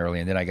some point early,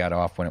 and then I got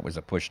off when it was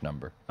a push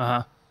number.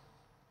 Uh-huh.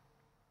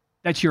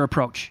 That's your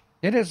approach.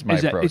 It is my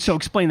approach. So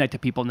explain that to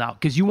people now,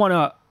 because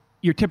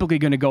you're typically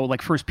going to go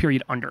like first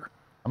period under.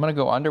 I'm going to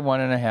go under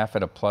 1.5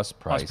 at a plus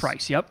price. Plus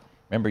price, yep.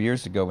 Remember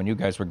years ago when you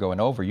guys were going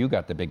over, you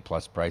got the big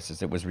plus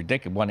prices. It was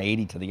ridiculous,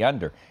 180 to the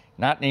under.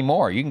 Not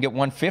anymore. You can get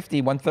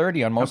 150,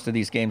 130 on most of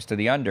these games to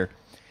the under.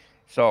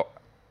 So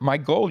my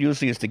goal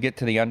usually is to get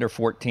to the under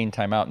 14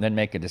 timeout and then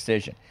make a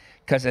decision.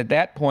 Because at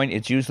that point,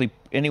 it's usually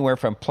anywhere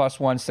from plus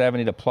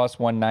 170 to plus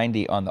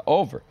 190 on the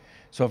over.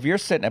 So if you're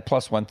sitting at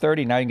plus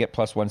 130, now you can get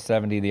plus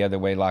 170 the other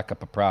way, lock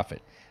up a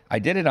profit. I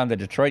did it on the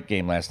Detroit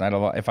game last night.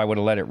 If I would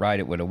have let it ride,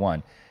 it would have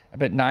won. I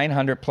bet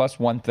 900 plus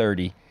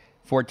 130.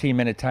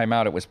 14-minute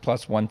timeout, it was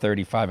plus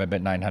 135. I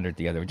bet 900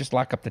 the other way. Just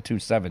lock up the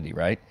 270,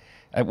 right?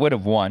 I would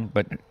have won,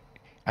 but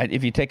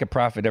if you take a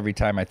profit every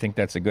time, I think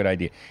that's a good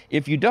idea.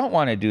 If you don't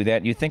want to do that,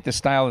 and you think the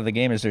style of the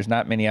game is there's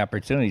not many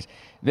opportunities,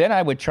 then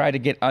I would try to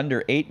get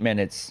under 8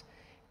 minutes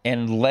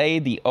and lay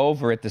the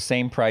over at the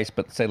same price,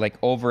 but say like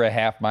over a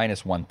half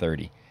minus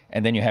 130.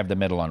 And then you have the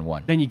middle on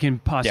one. Then you can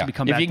possibly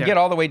come back If you can get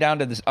all the way down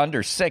to this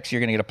under 6, you're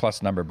going to get a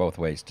plus number both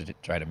ways to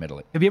try to middle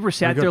it. Have you ever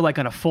sat there like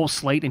on a full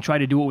slate and tried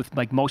to do it with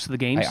like most of the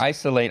games? I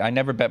isolate. I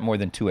never bet more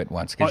than 2 at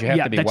once because you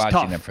have to be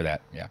watching them for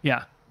that. Yeah.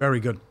 Yeah. Very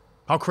good.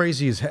 How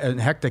crazy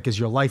and hectic is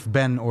your life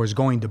been or is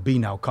going to be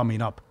now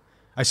coming up?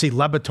 I see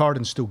Le Batard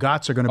and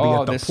Stugatz are going to be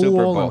at the this pool.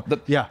 Super Bowl.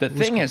 And, the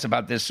thing is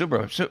about this Super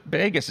Bowl,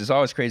 Vegas is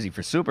always crazy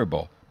for Super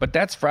Bowl, but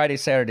that's Friday,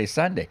 Saturday,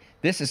 Sunday.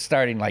 This is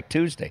starting like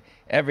Tuesday.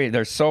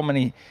 There's so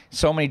many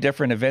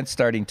different events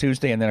starting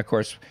Tuesday, and then of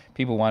course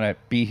people want to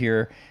be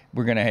here.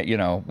 We're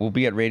gonna, we'll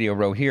be at Radio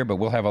Row here, but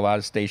we'll have a lot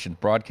of stations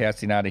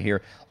broadcasting out of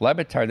here. Le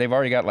Batard, they've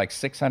already got like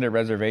 600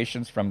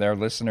 reservations from their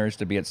listeners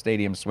to be at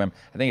Stadium Swim.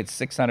 I think it's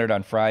 600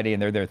 on Friday,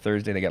 and they're there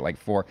Thursday. They got like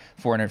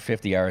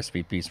 450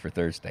 RSVPs for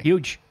Thursday.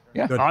 Huge.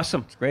 Yeah. Good.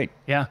 Awesome. It's great.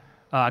 Yeah.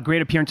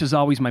 Great appearance as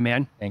always, my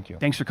man. Thank you.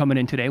 Thanks for coming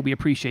in today. We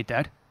appreciate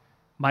that.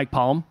 Mike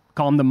Palm,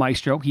 call him the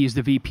Maestro. He is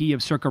the VP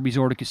of Circa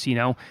Resort and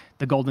Casino,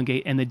 the Golden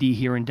Gate and the D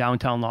here in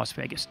downtown Las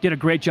Vegas. Did a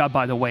great job,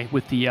 by the way,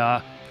 with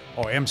the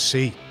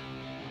MC.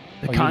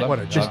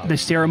 The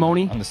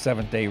ceremony. On the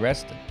 7th day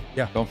rested.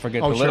 Yeah. Don't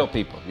forget the little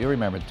people. You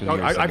remember 2 years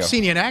ago. I've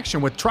seen you in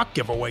action with truck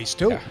giveaways,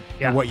 too.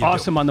 Yeah. What you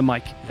awesome on the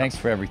mic. Thanks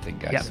for everything,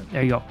 guys. Yeah,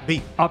 there you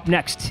go. Up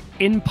next,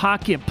 In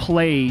Pocket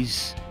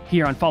Plays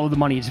here on Follow the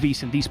Money is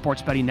VSiN, the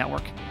Sports Betting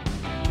Network.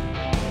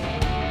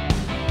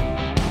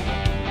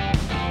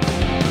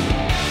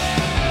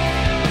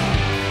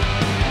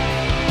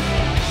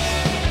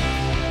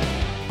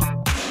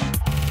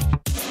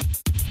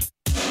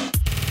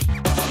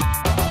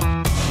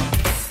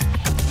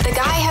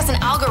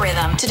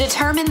 To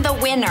determine the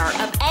winner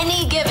of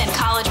any given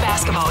college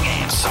basketball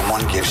game.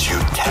 Someone gives you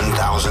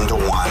 10,000 to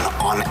 1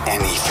 on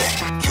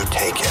anything. You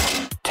take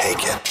it.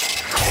 Take it.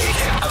 Take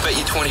it. I bet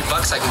you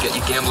 $20 I can get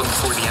you gambling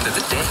before the end of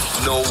the day.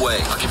 No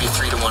way. I'll give you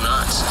 3 to 1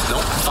 odds.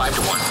 Nope. 5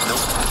 to 1. Nope.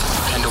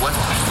 10 to 1.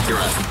 You're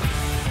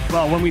on.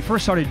 Well, when we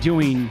first started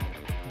doing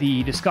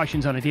the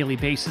discussions on a daily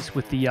basis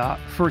with the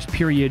first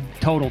period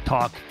total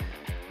talk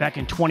back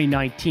in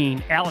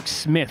 2019, Alex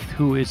Smith,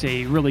 who is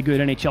a really good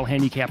NHL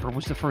handicapper,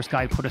 was the first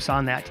guy who put us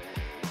on that.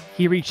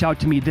 He reached out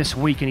to me this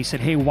week and he said,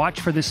 hey, watch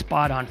for this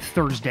spot on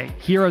Thursday.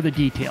 Here are the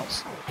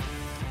details.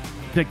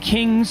 The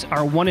Kings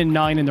are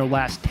 1-9 in their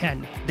last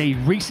 10. They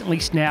recently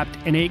snapped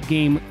an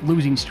 8-game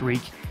losing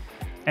streak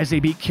as they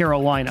beat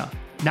Carolina.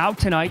 Now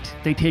tonight,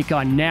 they take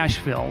on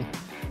Nashville.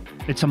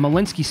 It's a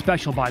Malinsky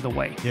special, by the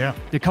way. Yeah.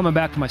 They're coming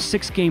back from a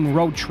 6-game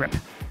road trip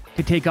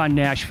to take on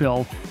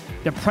Nashville.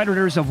 The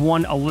Predators have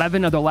won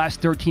 11 of their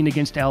last 13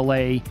 against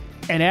LA.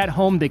 And at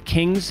home, the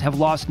Kings have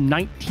lost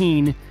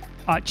 19.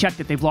 Checked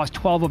it. They've lost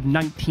 12 of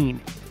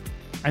 19.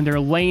 And they're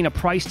laying a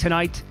price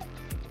tonight.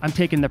 I'm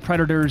taking the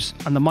Predators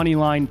on the money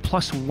line.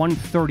 Plus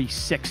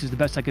 136 is the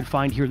best I could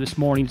find here this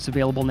morning. It's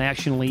available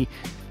nationally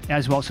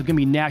as well. So give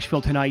me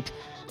Nashville tonight.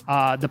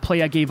 The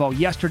play I gave out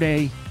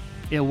yesterday,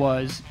 it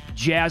was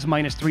Jazz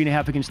minus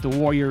 3.5 against the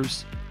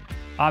Warriors.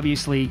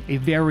 Obviously, a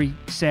very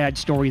sad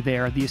story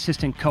there. The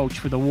assistant coach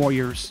for the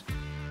Warriors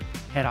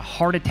had a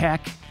heart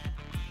attack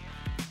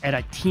at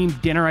a team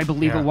dinner, I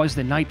believe it was,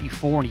 the night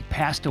before, and he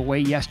passed away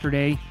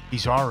yesterday.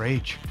 He's our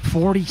age.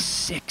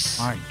 46.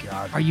 My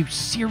God. Are you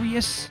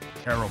serious?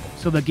 Terrible.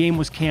 So the game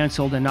was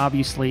canceled, and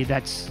obviously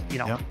that's,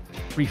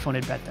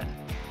 refunded bet then.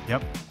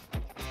 Yep.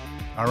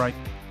 All right.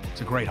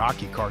 It's a great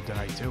hockey card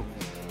tonight, too.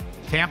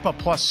 Tampa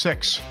plus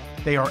 6.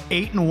 They are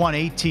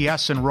 8-1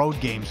 ATS in road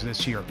games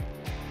this year.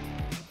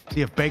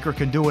 See if Baker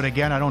can do it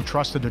again. I don't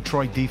trust the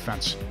Detroit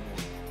defense.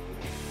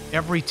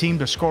 Every team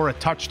to score a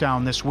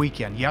touchdown this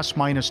weekend. Yes,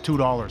 minus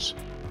 $2.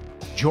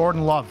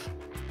 Jordan Love.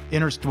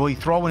 Will he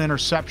throw an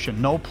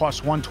interception? No,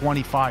 plus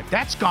 125.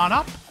 That's gone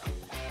up.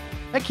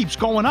 That keeps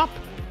going up.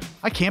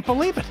 I can't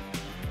believe it.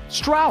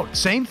 Stroud,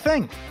 same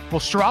thing. Will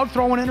Stroud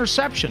throw an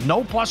interception?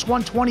 No, plus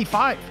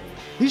 125.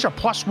 These are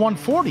plus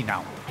 140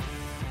 now.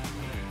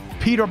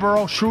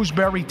 Peterborough,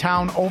 Shrewsbury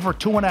Town, over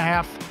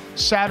 2.5.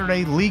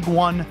 Saturday, League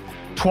One.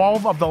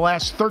 12 of the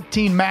last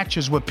 13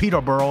 matches with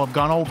Peterborough have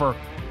gone over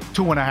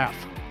 2.5.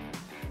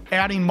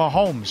 Adding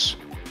Mahomes.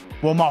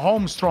 Will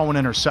Mahomes throw an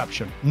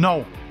interception?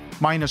 No,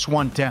 minus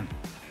 110.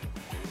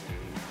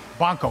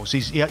 Broncos,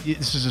 this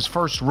is his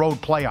first road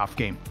playoff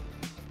game.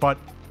 But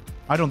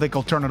I don't think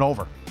he'll turn it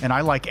over. And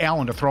I like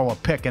Allen to throw a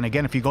pick. And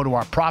again, if you go to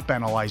our prop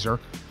analyzer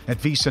at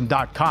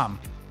vsin.com,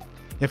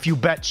 if you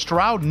bet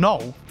Stroud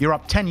no, you're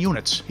up 10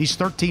 units. He's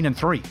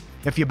 13-3.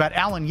 If you bet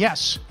Allen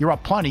yes, you're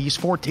up plenty. He's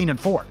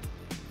 14-4.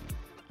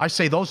 I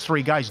say those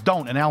three guys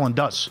don't, and Allen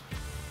does.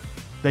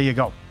 There you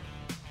go.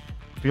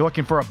 If you're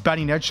looking for a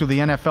betting edge through the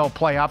NFL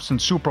playoffs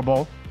and Super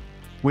Bowl,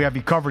 we have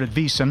you covered at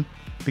VSiN.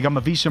 Become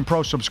a VSiN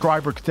Pro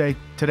subscriber today.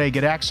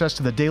 Get access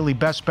to the daily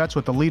best bets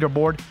with the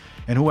leaderboard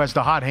and who has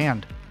the hot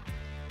hand.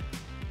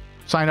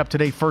 Sign up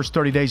today. First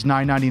 30 days,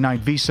 $9.99.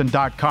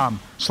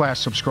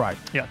 VSiN.com/subscribe.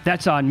 Yeah,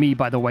 that's on me,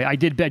 by the way. I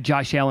did bet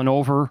Josh Allen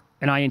over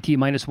an INT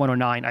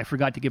 -109. I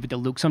forgot to give it to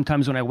Luke.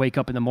 Sometimes when I wake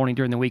up in the morning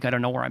during the week, I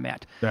don't know where I'm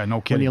at. Yeah,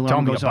 no kidding.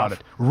 Tell me about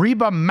it.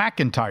 Reba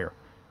McEntire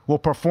will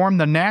perform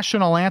the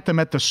national anthem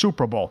at the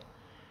Super Bowl.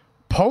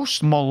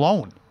 Post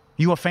Malone.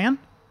 You a fan?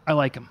 I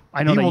like him.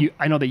 I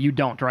know that you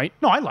don't, right?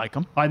 No, I like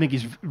him. I think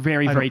he's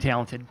very, very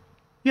talented.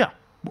 Yeah.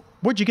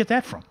 Where'd you get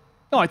that from?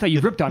 Oh, I thought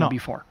you ripped on him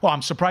before. Well,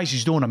 I'm surprised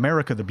he's doing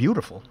America the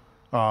Beautiful.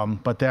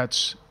 But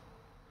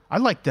I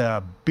like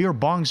the Beer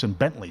Bongs and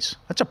Bentleys.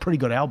 That's a pretty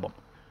good album.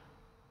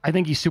 I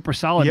think he's super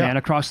solid, man,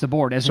 across the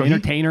board. As an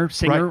entertainer,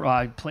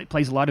 singer,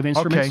 plays a lot of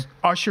instruments.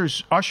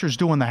 Okay. Usher's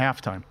doing the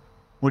halftime.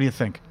 What do you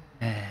think?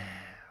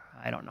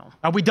 I don't know.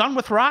 Are we done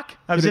with rock?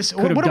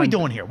 What are we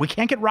doing here? We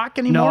can't get rock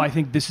anymore? No, I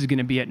think this is going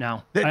to be it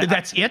now.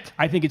 That's it?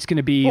 I think it's going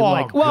to be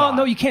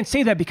no, you can't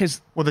say that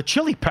because... Well, the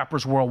Chili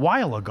Peppers were a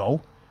while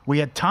ago. We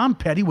had Tom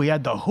Petty. We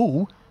had The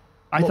Who.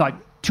 I thought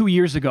 2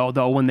 years ago,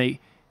 though, when they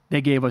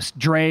gave us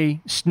Dre,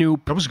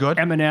 Snoop, that was good.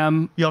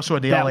 Eminem. You also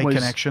had the LA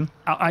Connection.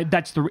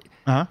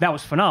 That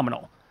was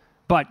phenomenal.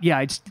 But yeah,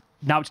 it's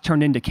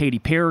turned into Katy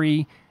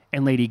Perry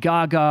and Lady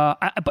Gaga.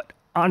 But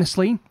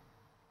honestly,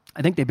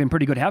 I think they've been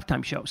pretty good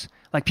halftime shows.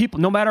 Like people,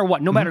 no matter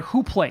what, no matter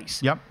who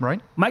plays. Yep,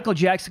 right. Michael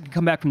Jackson can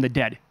come back from the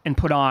dead and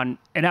put on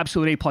an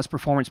absolute A+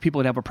 performance. People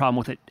would have a problem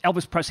with it.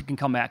 Elvis Presley can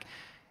come back.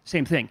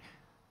 Same thing.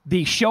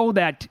 The show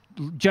that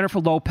Jennifer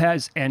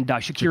Lopez and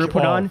Shakira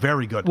put on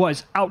very good.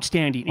 Was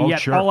outstanding. And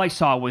yet all I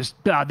saw was,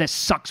 this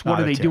sucks. What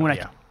are they doing?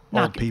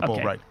 Old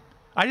people, right.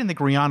 I didn't think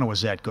Rihanna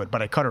was that good,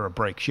 but I cut her a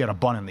break. She had a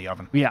bun in the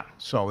oven. Yeah.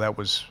 So that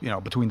was,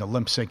 between the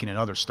lip syncing and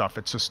other stuff,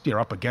 it's just, you're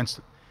up against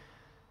it.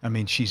 I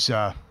mean, she's,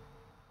 I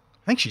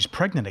think she's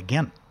pregnant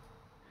again.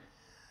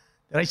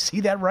 Did I see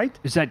that right?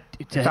 Is that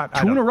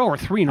two in a row or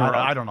three in a row?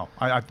 I don't know.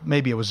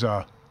 Maybe it was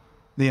the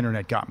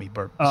internet got me,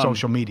 but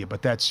social media.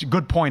 But that's a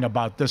good point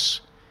about this.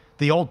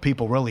 The old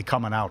people really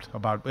coming out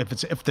about if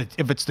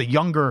it's the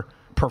younger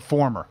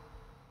performer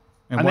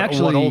and what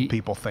old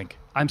people think.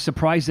 I'm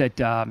surprised that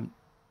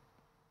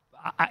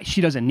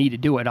she doesn't need to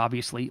do it,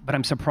 obviously, but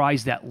I'm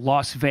surprised that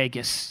Las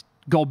Vegas,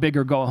 go big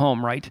or go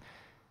home, right?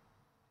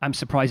 I'm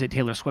surprised that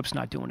Taylor Swift's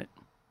not doing it.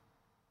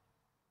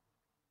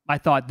 I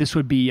thought this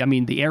would be,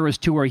 the Eras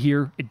Tour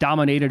here. It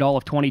dominated all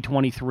of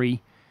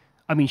 2023.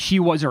 She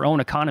was her own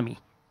economy.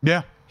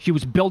 Yeah. She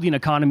was building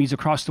economies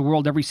across the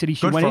world, every city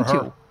she went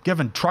into. Her.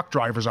 Giving truck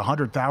drivers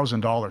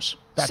 $100,000.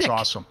 That's sick.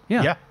 Awesome.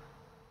 Yeah.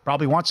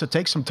 Probably wants to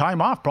take some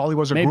time off. Probably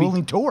was a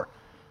grueling tour.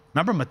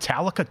 Remember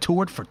Metallica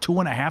toured for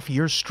 2.5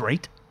 years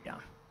straight? Yeah.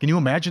 Can you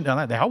imagine?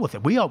 The hell with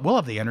it. We'll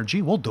have the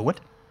energy. We'll do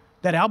it.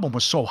 That album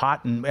was so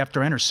hot, and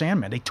after Enter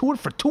Sandman, they toured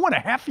for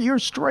 2.5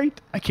 years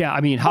straight. I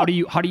can't.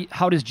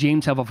 How does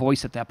James have a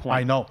voice at that point?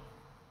 I know.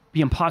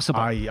 Be impossible.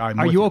 Are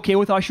you okay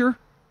with Usher?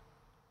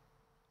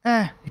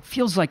 It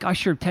feels like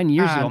Usher 10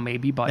 years ago,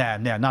 maybe,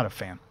 but not a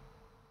fan.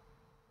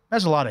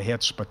 There's a lot of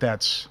hits, but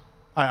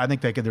I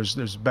think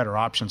there's better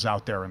options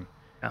out there, and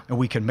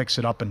we can mix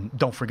it up. And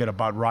don't forget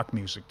about rock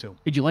music too.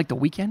 Did you like The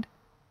Weeknd?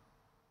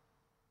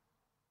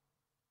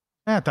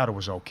 I thought it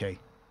was okay.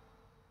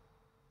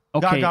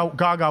 Okay.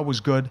 Gaga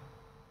was good.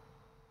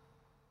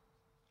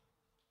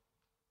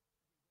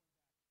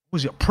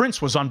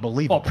 Prince was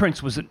unbelievable. Oh,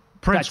 Prince was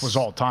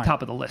all time.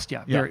 Top of the list,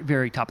 yeah. Very,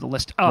 very top of the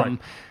list. Right.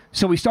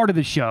 So we started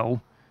the show,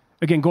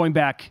 again, going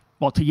back,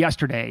 to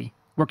yesterday,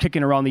 we're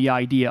kicking around the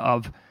idea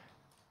of,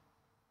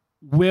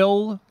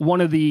 will one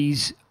of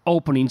these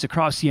openings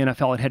across the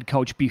NFL at head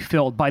coach be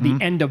filled by the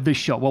end of this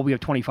show? Well, we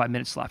have 25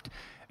 minutes left.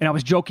 And I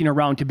was joking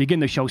around to begin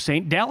the show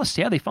saying, Dallas,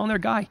 they found their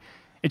guy.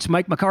 It's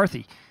Mike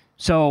McCarthy.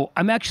 So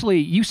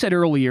you said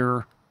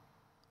earlier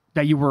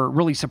that you were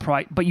really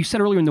surprised, but you said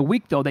earlier in the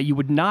week, though, that you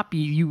would not be,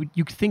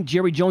 you think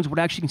Jerry Jones would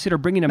actually consider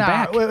bringing him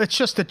back. Well, it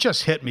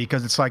just hit me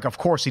because it's like, of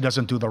course he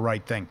doesn't do the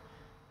right thing.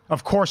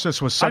 Of course this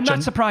was I'm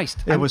not surprised.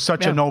 It was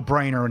such a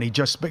no-brainer,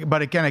 and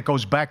but again, it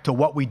goes back to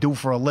what we do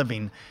for a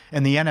living,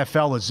 and the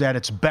NFL is at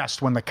its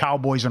best when the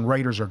Cowboys and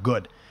Raiders are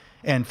good.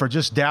 And for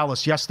just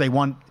Dallas, yes, they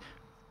won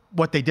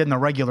what they did in the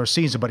regular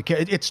season, but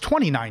it's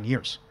 29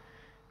 years.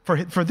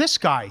 For this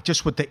guy,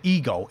 just with the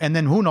ego, and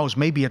then who knows,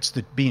 maybe it's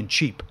the being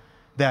cheap,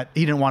 that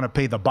he didn't want to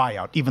pay the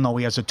buyout, even though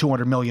he has a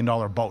 $200 million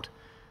boat.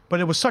 But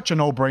it was such a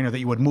no-brainer that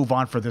you would move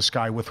on for this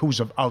guy with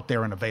who's out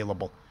there and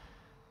available,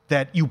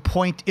 that you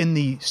point in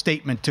the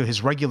statement to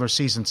his regular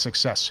season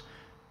success.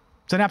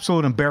 It's an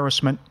absolute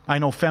embarrassment. I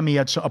know Femi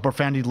had a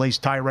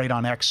profanity-laced tirade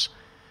on X.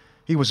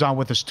 he was on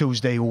with us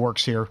Tuesday, who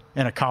works here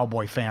and a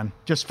Cowboy fan,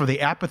 just for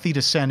the apathy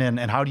to send in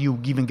and how do you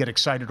even get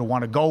excited to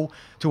want to go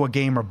to a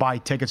game or buy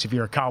tickets if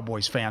you're a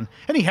Cowboys fan.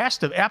 And he has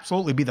to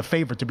absolutely be the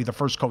favorite to be the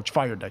first coach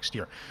fired next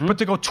year. But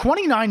to go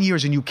 29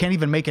 years and you can't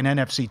even make an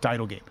NFC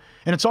title game.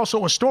 And it's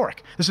also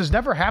historic. This has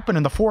never happened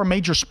in the 4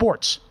 major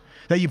sports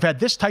that you've had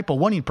this type of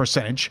winning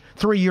percentage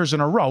 3 years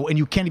in a row and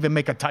you can't even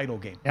make a title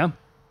game. Yeah.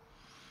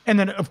 And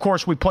then, of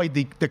course, we played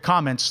the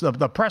comments of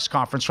the press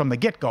conference from the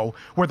get-go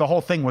where the whole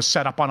thing was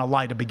set up on a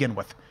lie to begin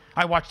with.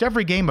 I watched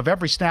every game of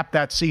every snap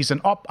that season.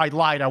 I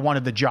lied. I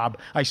wanted the job.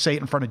 I say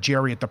it in front of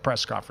Jerry at the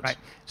press conference. Right.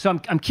 So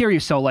I'm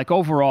curious, though, like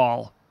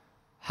overall,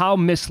 how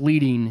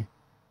misleading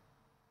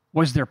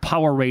was their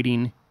power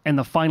rating and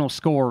the final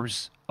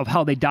scores of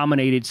how they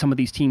dominated some of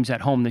these teams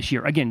at home this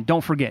year? Again,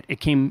 don't forget,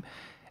 it came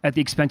at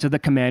the expense of the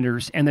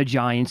Commanders and the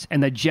Giants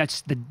and the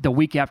Jets the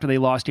week after they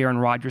lost Aaron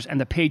Rodgers and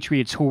the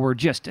Patriots, who were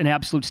just an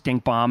absolute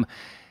stink bomb.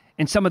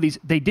 And some of these,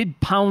 they did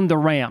pound the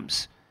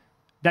Rams.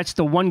 That's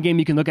the one game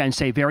you can look at and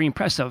say, very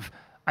impressive.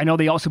 I know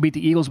they also beat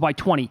the Eagles by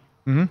 20.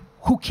 Mm-hmm.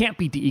 Who can't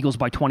beat the Eagles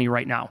by 20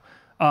 right now?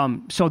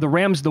 So the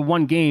Rams, the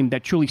one game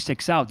that truly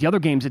sticks out. The other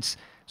games,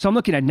 so I'm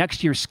looking at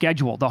next year's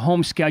schedule, the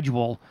home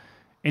schedule.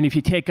 And if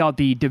you take out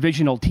the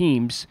divisional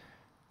teams,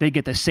 they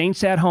get the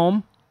Saints at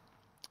home,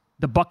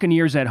 the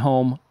Buccaneers at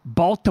home,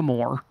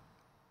 Baltimore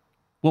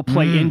will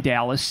play in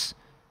Dallas,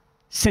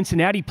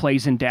 Cincinnati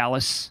plays in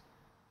Dallas,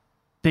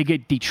 they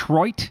get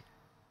Detroit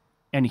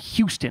and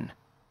Houston.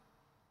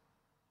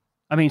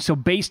 I mean, so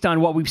based on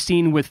what we've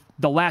seen with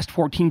the last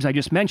 4 teams I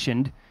just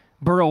mentioned,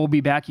 Burrow will be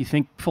back, you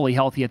think, fully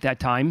healthy at that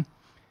time.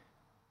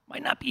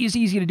 Might not be as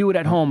easy to do it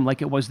at home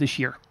like it was this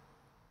year.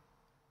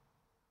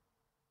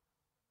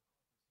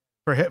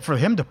 For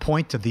him to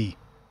point to the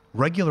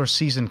regular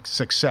season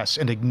success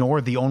and ignore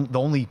the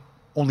only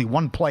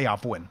one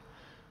playoff win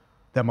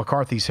that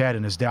McCarthy's had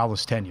in his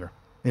Dallas tenure.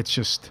 It's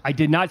just... I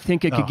did not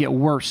think it could get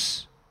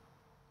worse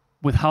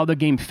with how the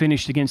game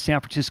finished against San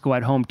Francisco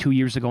at home 2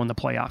 years ago in the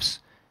playoffs,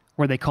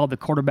 where they called the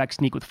quarterback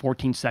sneak with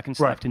 14 seconds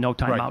left and no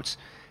timeouts. Right.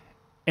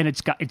 And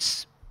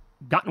it's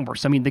gotten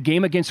worse. I mean, the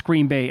game against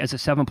Green Bay as a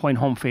 7-point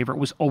home favorite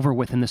was over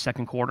with in the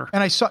second quarter.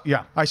 And I saw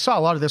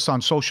a lot of this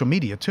on social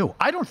media too.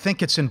 I don't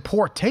think it's in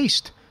poor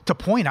taste to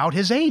point out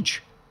his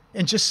age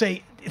and just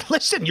say,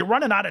 listen, you're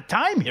running out of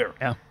time here.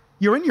 Yeah.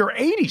 You're in your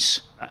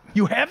 80s.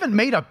 You haven't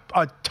made a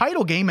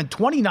title game in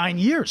 29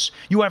 years.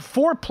 You have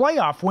 4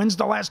 playoff wins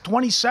the last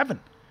 27.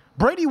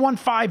 Brady won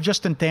 5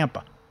 just in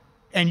Tampa.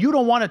 And you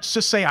don't want to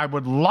just say, I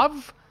would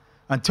love,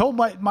 until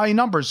my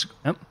numbers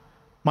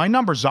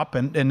up,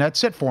 and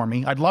that's it for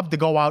me. I'd love to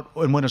go out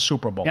and win a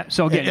Super Bowl. Yeah,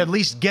 so again, at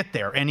least get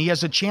there. And he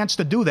has a chance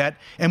to do that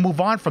and move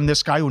on from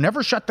this guy who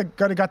never got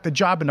the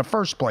job in the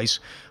first place.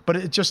 But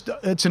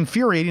it's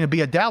infuriating to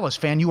be a Dallas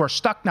fan. You are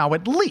stuck now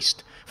at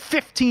least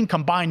 15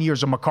 combined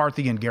years of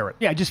McCarthy and Garrett.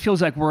 Yeah, it just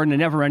feels like we're in a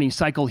never-ending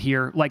cycle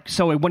here. Like,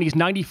 so when he's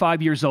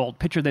 95 years old,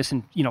 picture this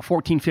in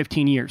 14,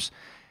 15 years.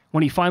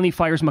 When he finally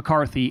fires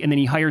McCarthy and then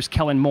he hires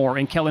Kellen Moore,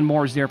 and Kellen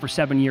Moore is there for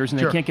 7 years and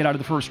they can't get out of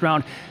the first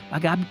round, I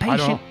got to be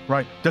patient. I don't know.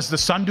 Right. Does the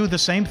son do the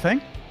same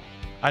thing?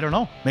 I don't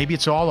know. Maybe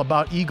it's all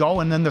about ego,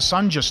 and then the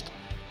son just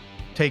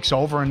takes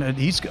over and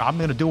I'm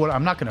going to do it.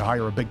 I'm not going to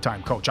hire a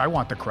big-time coach. I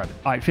want the credit.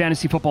 All right,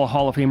 Fantasy Football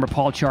Hall of Famer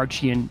Paul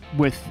Charchian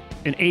with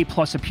an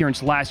A-plus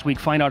appearance last week.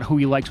 Find out who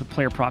he likes with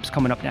player props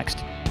coming up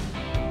next.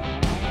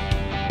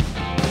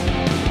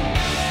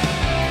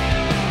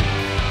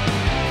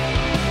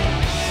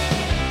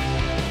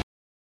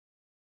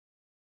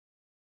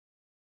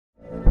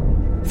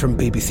 From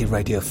BBC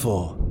Radio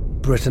 4,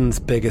 Britain's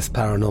biggest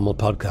paranormal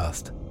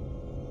podcast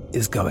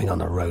is going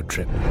on a road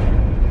trip.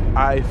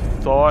 I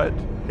thought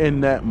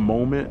in that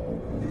moment,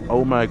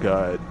 oh my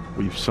God,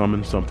 we've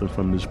summoned something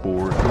from this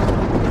board.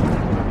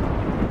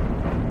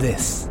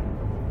 This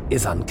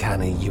is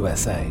Uncanny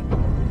USA.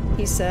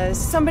 He says,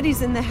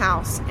 somebody's in the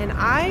house, and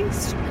I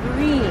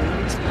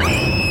screamed.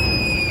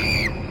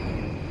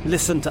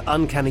 Listen to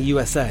Uncanny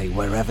USA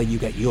wherever you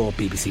get your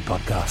BBC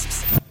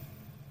podcasts,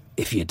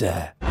 if you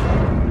dare.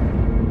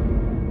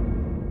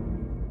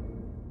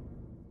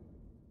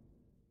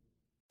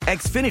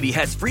 Xfinity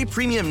has free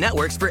premium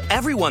networks for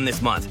everyone this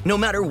month, no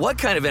matter what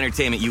kind of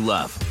entertainment you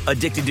love.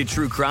 Addicted to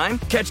true crime?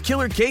 Catch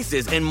killer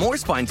cases and more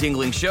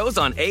spine-tingling shows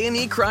on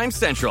A&E Crime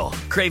Central.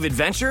 Crave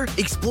adventure?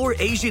 Explore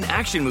Asian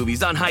action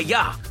movies on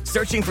Hi-YAH.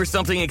 Searching for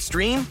something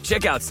extreme?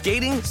 Check out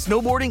skating,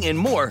 snowboarding, and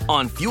more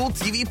on Fuel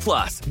TV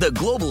Plus, the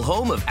global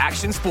home of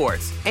action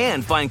sports.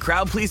 And find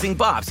crowd-pleasing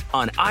bops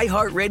on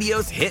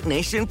iHeartRadio's Hit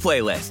Nation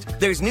playlist.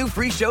 There's new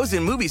free shows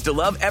and movies to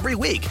love every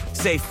week.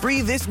 Say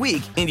free this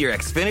week in your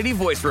Xfinity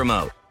voice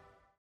remote.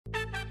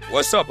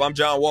 What's up? I'm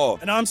John Wall.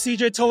 And I'm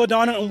CJ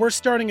Toledano, and we're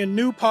starting a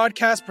new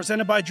podcast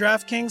presented by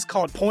DraftKings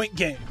called Point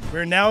Game.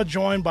 We're now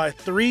joined by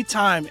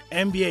 3-time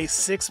NBA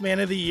Sixth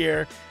Man of the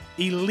Year,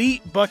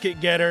 elite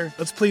bucket getter.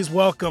 Let's please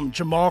welcome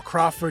Jamal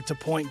Crawford to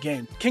Point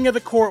Game. King of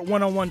the Court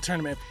one-on-one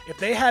tournament. If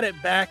they had it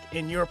back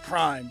in your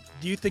prime,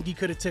 do you think you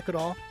could have took it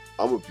all?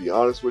 I'm going to be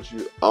honest with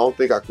you. I don't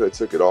think I could have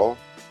took it all,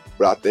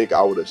 but I think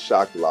I would have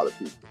shocked a lot of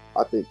people.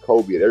 I think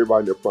Kobe and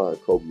everybody in their prime,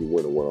 Kobe will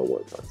win a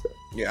one-on-one contest.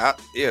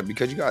 Yeah,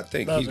 because you got to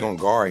think he's going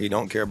to guard. He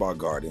don't care about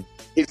guarding.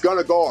 He's going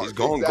to guard. He's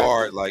going to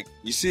guard. Like,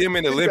 you see him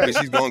in the Olympics,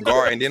 he's going to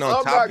guard. And then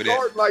on top of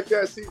that. Like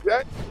that,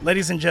 CJ.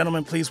 Ladies and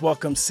gentlemen, please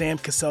welcome Sam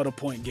Cassell to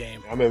Point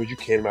Game. I remember you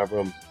came in my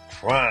room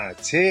crying,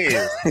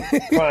 tears,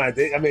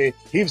 crying. I mean,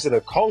 he was in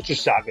a culture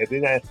shock. And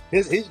then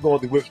he's going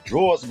through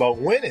withdrawals about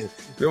winning.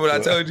 Remember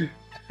what I told you?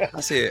 I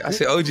said,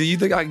 OG, you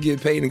think I can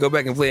get paid and go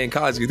back and play in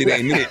college? You think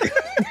they need it?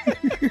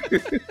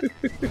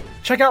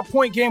 Check out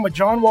Point Game with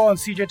John Wall and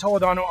CJ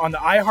Toledano on the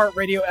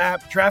iHeartRadio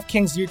app,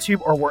 DraftKings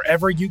YouTube, or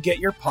wherever you get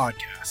your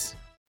podcasts.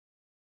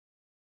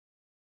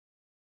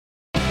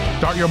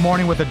 Start your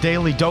morning with a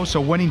daily dose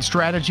of winning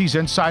strategies,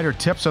 insider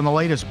tips, and the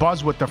latest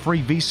buzz with the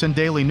free VSiN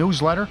Daily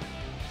newsletter.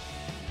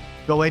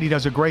 The lady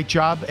does a great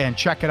job, and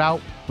check it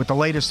out with the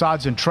latest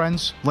odds and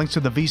trends, links to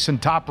the VSiN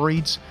Top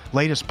Reads,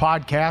 latest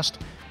podcast.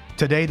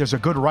 Today, there's a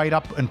good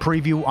write-up and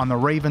preview on the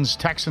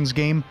Ravens-Texans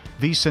game,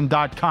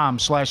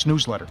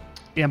 vsin.com/newsletter.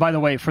 And by the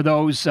way, for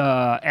those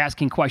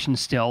asking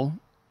questions still,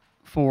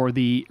 for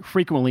the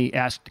frequently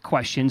asked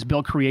questions,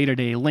 Bill created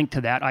a link to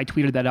that. I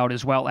tweeted that out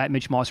as well at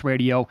Mitch Moss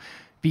Radio,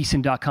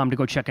 vsin.com to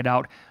go check it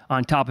out.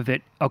 On top of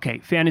it, okay,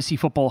 Fantasy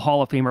Football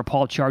Hall of Famer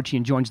Paul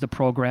Charchian joins the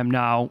program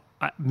now.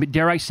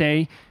 Dare I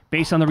say,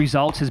 based on the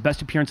results, his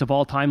best appearance of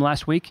all time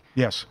last week?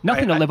 Yes.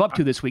 Nothing to live up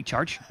to this week,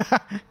 Charge.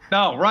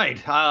 No,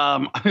 right.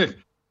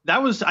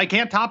 I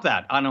can't top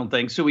that, I don't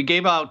think. So we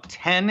gave out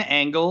 10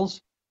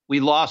 angles. We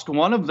lost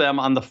one of them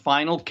on the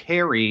final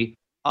carry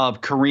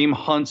of Kareem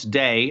Hunt's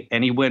day,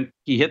 and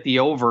he hit the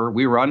over.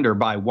 We were under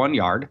by 1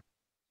 yard.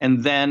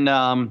 And then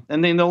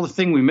the other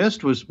thing we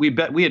missed was we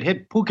had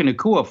hit Puka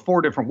Nacua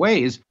 4 different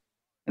ways,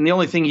 and the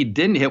only thing he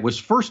didn't hit was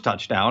first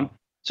touchdown.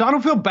 So I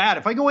don't feel bad.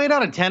 If I go 8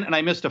 out of 10 and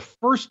I missed a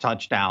first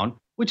touchdown,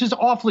 which is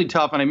awfully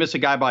tough, and I miss a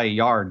guy by a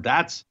yard,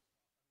 that's it.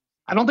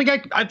 I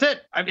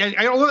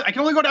can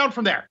only go down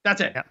from there.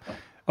 That's it. Yeah.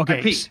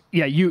 Okay.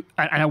 And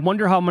I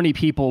wonder how many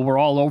people were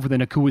all over the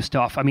Nacua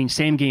stuff. I mean,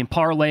 same game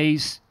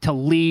parlays to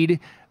lead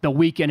the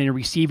weekend in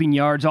receiving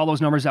yards, all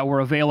those numbers that were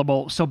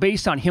available. So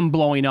based on him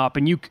blowing up,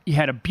 and you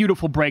had a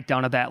beautiful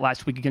breakdown of that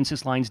last week against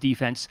this Lions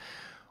defense,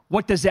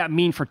 what does that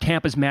mean for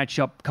Tampa's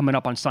matchup coming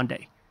up on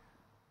Sunday?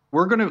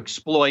 We're going to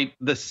exploit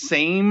the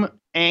same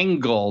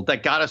angle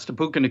that got us to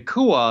Puka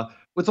Nacua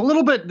with a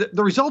little bit.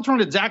 The results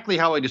weren't exactly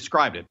how I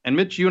described it. And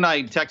Mitch, you and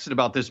I texted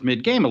about this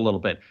mid-game a little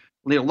bit.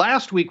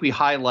 Last week, we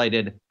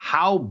highlighted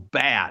how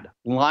bad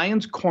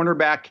Lions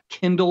cornerback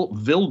Kindle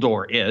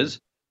Vildor is.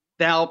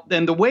 Now,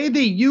 and the way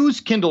they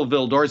use Kindle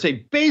Vildor is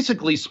they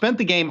basically spent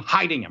the game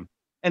hiding him.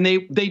 And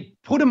they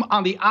put him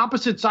on the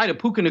opposite side of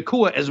Puka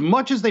Nacua as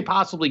much as they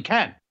possibly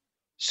can.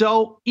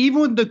 So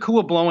even with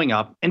Nacua blowing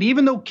up, and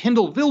even though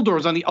Kindle Vildor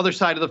is on the other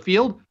side of the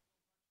field,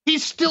 he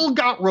still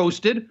got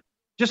roasted,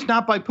 just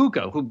not by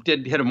Puka, who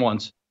did hit him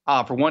once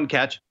for 1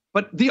 catch.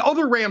 But the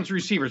other Rams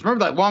receivers,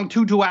 remember that long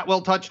Tutu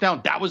Atwell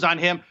touchdown? That was on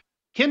him.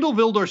 Kindle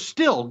Vildor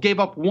still gave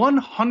up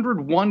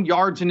 101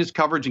 yards in his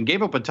coverage and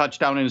gave up a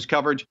touchdown in his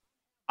coverage.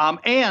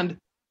 And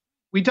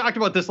we talked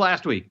about this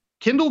last week.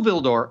 Kindle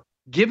Vildor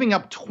giving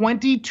up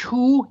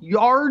 22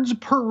 yards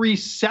per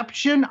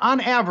reception on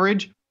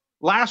average.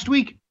 Last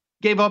week,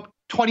 gave up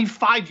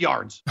 25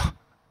 yards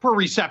per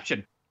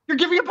reception. You're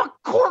giving up a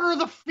quarter of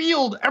the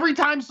field every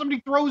time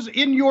somebody throws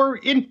in your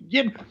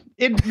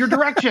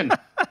direction.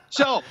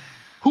 So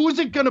who is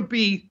it going to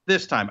be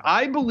this time?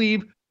 I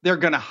believe they're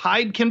going to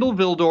hide Kindle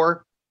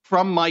Vildor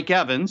from Mike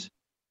Evans,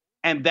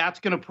 and that's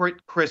going to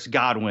put Chris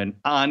Godwin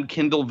on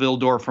Kindle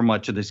Vildor for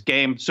much of this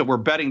game. So we're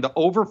betting the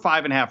over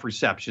 5.5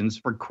 receptions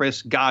for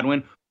Chris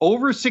Godwin,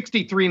 over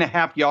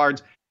 63.5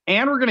 yards,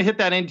 and we're going to hit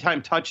that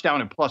anytime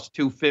touchdown at plus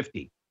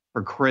 250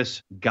 for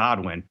Chris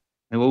Godwin,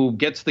 who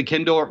gets the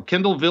Kindle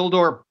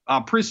Vildor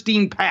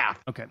pristine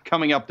path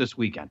coming up this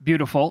weekend.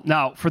 Beautiful.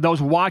 Now, for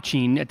those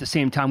watching at the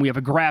same time, we have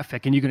a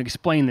graphic, and you can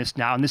explain this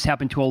now. And this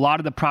happened to a lot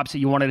of the props that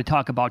you wanted to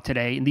talk about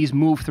today, and these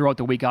move throughout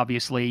the week,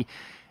 obviously.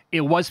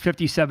 It was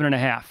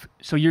 57.5.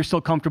 So you're still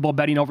comfortable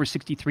betting over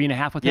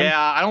 63.5 with him? Yeah,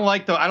 I don't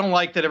like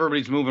that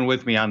everybody's moving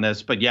with me on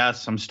this, but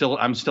yes, I'm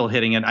still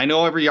hitting it. I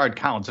know every yard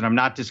counts, and I'm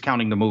not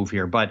discounting the move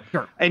here, but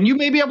sure. And you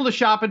may be able to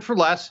shop it for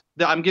less.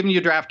 I'm giving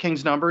you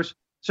DraftKings numbers,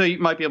 so you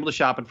might be able to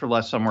shop it for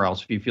less somewhere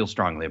else if you feel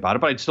strongly about it.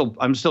 But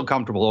I'm still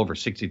comfortable over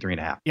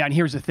 63.5. Yeah, and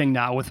here's the thing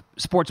now with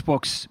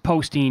sportsbooks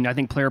posting, I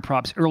think player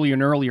props earlier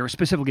and earlier,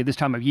 specifically this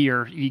time of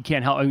year. You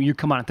can't help. You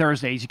come on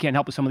Thursdays, you can't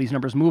help with some of these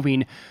numbers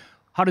moving.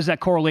 How does that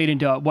correlate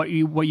into what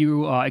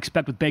you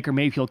expect with Baker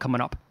Mayfield coming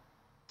up?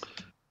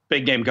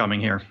 Big game coming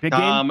here. Big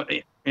game?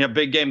 Yeah,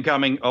 big game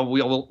coming.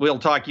 We'll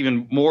talk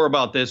even more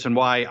about this and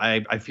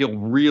why I feel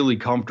really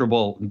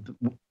comfortable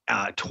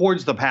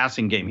towards the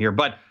passing game here.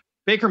 But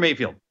Baker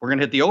Mayfield, we're going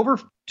to hit the over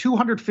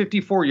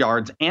 254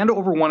 yards and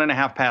over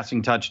 1.5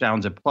 passing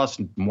touchdowns at plus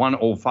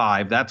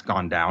 105. That's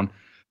gone down.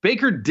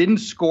 Baker didn't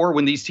score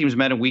when these teams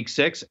met in week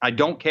 6. I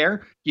don't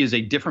care. He is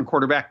a different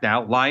quarterback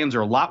now. Lions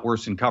are a lot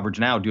worse in coverage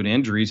now due to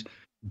injuries.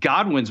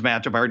 Godwin's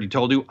matchup, I already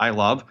told you, I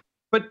love.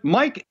 But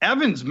Mike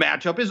Evans'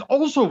 matchup is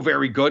also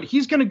very good.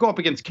 He's going to go up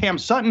against Cam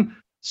Sutton,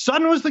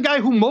 Sutton was the guy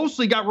who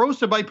mostly got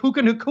roasted by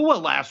Puka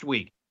Nacua last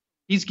week.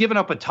 He's given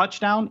up a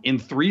touchdown in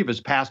 3 of his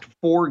past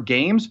 4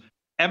 games.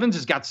 Evans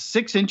has got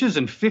 6 inches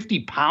and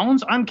 50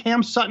 pounds on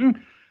Cam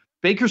Sutton.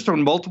 Baker's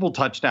thrown multiple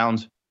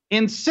touchdowns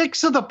in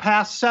 6 of the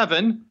past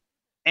 7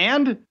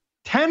 and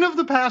 10 of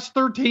the past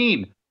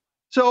 13.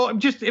 So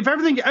just if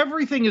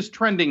everything is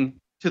trending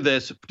to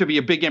this to be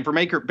a big game for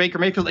Baker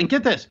Mayfield. And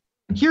get this,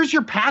 here's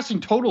your passing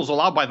totals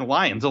allowed by the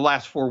Lions the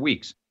last 4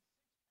 weeks.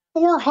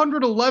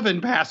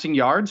 411 passing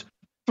yards,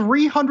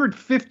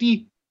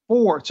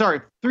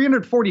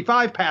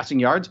 345 passing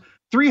yards,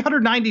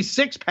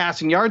 396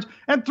 passing yards,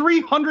 and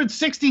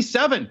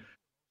 367.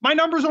 My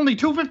number's only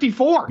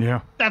 254. Yeah.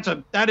 That's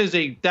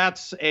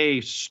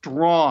a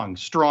strong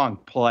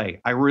play.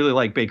 I really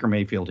like Baker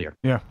Mayfield here.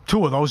 Yeah.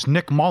 2 of those,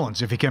 Nick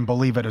Mullins, if you can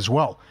believe it as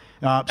well.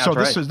 So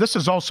this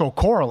is also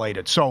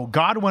correlated. So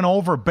Godwin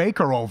over,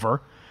 Baker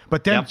over,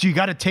 but then you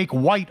got to take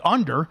White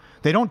under.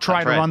 They don't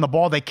try to run the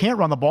ball. They can't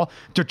run the ball.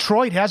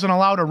 Detroit hasn't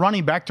allowed a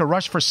running back to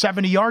rush for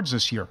 70 yards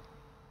this year.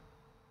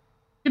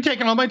 You're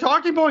taking all my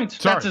talking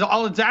points. Sorry. That's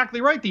all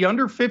exactly right. The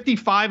under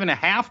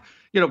 55.5.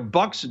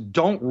 Bucks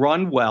don't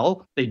run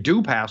well. They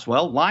do pass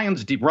well.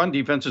 Lions' run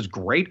defense is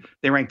great.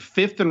 They ranked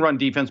 5th in run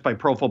defense by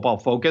Pro Football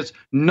Focus,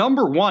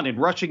 number 1 in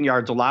rushing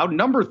yards allowed,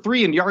 number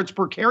 3 in yards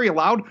per carry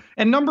allowed,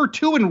 and number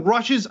 2 in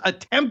rushes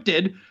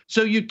attempted.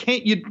 So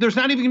there's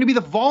not even going to be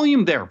the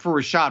volume there for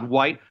Rachaad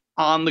White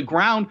on the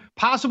ground.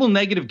 Possible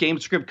negative game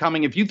script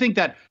coming. If you think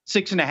that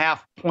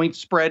 6.5 point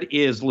spread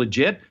is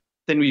legit,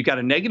 then we've got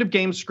a negative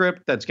game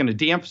script that's going to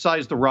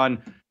de-emphasize the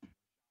run.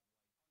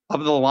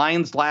 Of the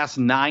Lions' last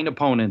 9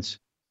 opponents,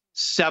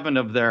 7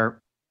 of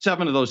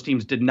those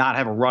teams did not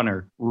have a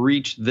runner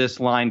reach this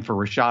line for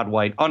Rachaad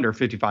White under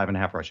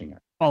 55.5 rushing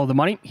yards. Follow the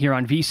money here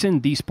on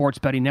VSiN, the Sports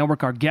Betting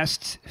Network. Our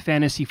guest,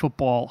 Fantasy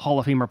Football Hall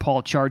of Famer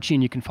Paul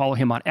Charchian. You can follow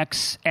him on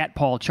X at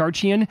Paul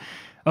Charchian.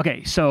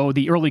 Okay, so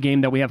the early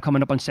game that we have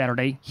coming up on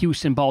Saturday,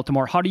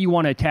 Houston-Baltimore. How do you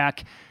want to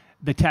attack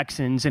the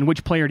Texans, and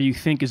which player do you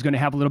think is going to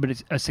have a little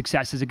bit of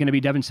success? Is it going to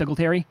be Devin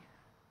Singletary?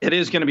 It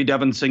is going to be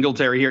Devin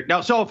Singletary here. Now,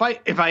 so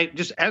if I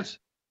just, as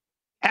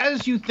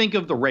you think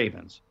of the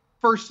Ravens,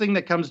 first thing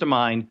that comes to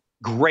mind,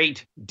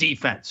 great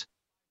defense.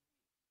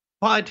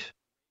 But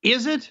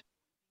is it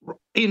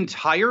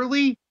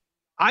entirely?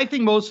 I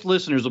think most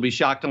listeners will be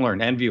shocked to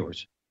learn, and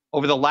viewers,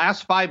 over the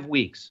last 5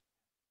 weeks,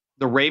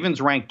 the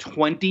Ravens ranked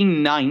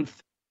 29th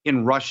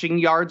in rushing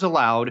yards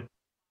allowed,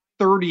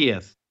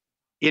 30th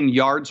in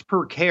yards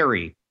per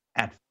carry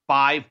at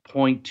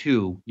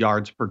 5.2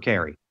 yards per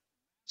carry.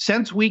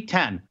 Since week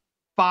 10,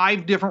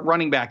 5 different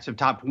running backs have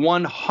topped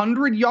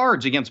 100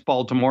 yards against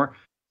Baltimore.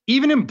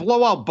 Even in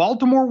blowout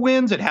Baltimore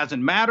wins, it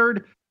hasn't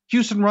mattered.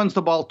 Houston runs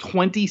the ball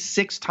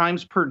 26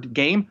 times per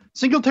game.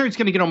 Singletary's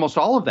going to get almost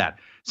all of that.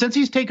 Since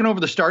he's taken over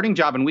the starting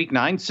job in week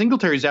 9,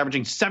 Singletary's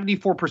averaging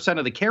 74%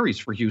 of the carries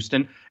for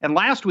Houston. And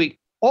last week,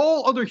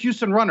 all other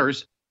Houston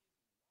runners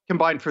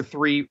combined for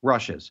 3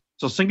 rushes.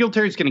 So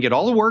Singletary's going to get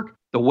all the work.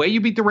 The way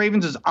you beat the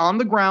Ravens is on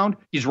the ground.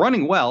 He's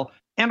running well.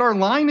 And our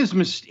line is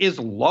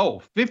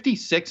low,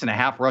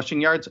 56.5 rushing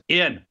yards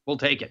in. We'll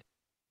take it.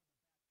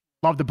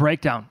 Love the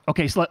breakdown.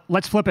 Okay, so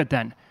let's flip it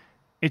then.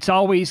 It's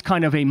always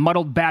kind of a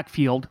muddled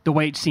backfield, the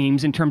way it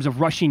seems, in terms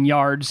of rushing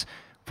yards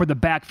for the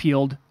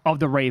backfield of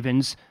the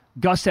Ravens.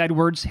 Gus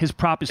Edwards, his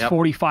prop is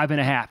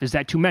 45.5. Is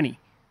that too many?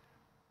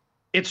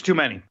 It's too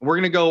many. We're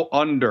going to go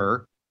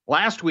under.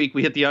 Last week,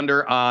 we hit the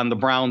under on the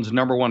Browns'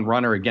 number 1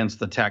 runner against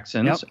the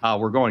Texans.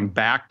 We're going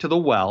back to the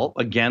well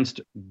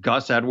against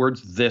Gus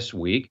Edwards this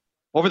week.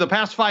 Over the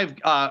past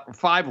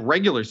 5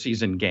 regular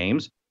season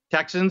games,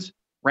 Texans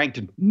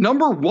ranked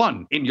number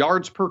 1 in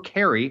yards per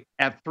carry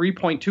at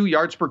 3.2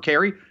 yards per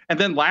carry. And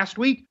then last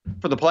week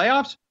for the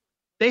playoffs,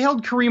 they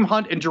held Kareem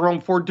Hunt and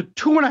Jerome Ford to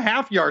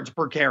 2.5 yards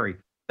per carry.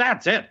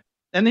 That's it.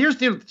 And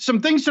here's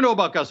some things to know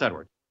about Gus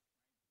Edwards.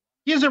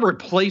 He is a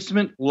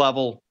replacement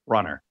level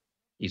runner.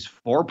 He's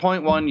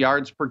 4.1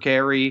 yards per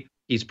carry.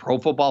 He's Pro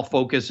Football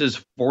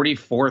Focus's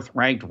 44th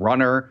ranked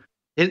runner.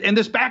 And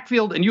this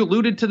backfield, and you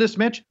alluded to this,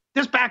 Mitch,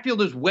 this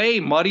backfield is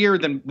way muddier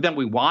than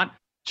we want.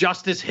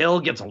 Justice Hill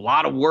gets a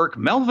lot of work.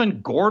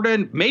 Melvin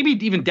Gordon, maybe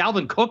even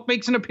Dalvin Cook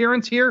makes an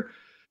appearance here.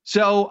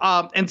 So,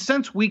 and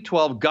since week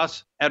 12,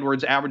 Gus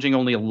Edwards averaging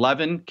only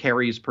 11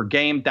 carries per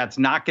game. That's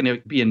not going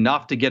to be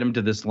enough to get him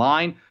to this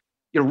line.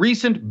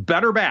 Recent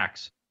better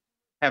backs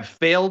have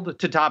failed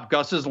to top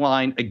Gus's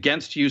line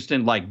against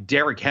Houston, like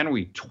Derrick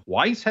Henry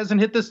twice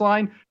hasn't hit this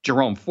line.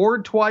 Jerome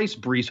Ford twice.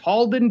 Breece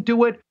Hall didn't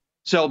do it.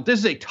 So this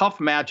is a tough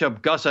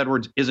matchup. Gus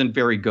Edwards isn't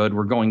very good.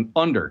 We're going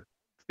under.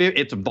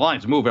 The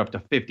line's moving up to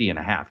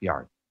 50.5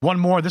 yards. One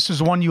more. This is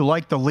the one you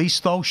like the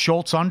least, though.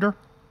 Schultz under.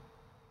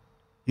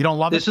 You don't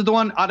love this? This is the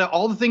one out of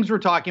all the things we're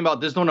talking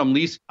about. This is the one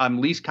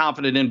I'm least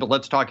confident in. But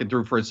let's talk it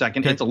through for a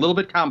second. Okay. It's a little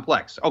bit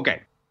complex.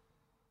 Okay.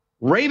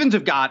 Ravens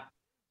have got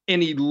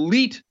an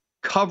elite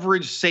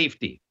coverage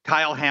safety,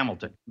 Kyle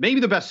Hamilton, maybe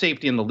the best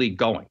safety in the league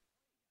going.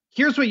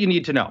 Here's what you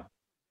need to know.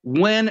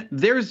 When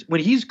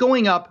he's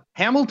going up,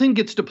 Hamilton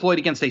gets deployed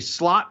against a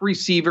slot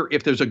receiver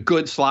if there's a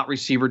good slot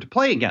receiver to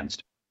play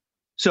against.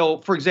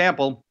 So, for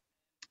example,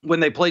 when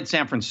they played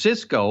San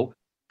Francisco,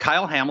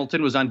 Kyle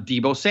Hamilton was on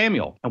Deebo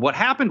Samuel. And what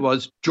happened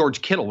was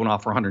George Kittle went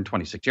off for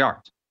 126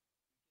 yards.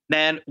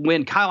 Then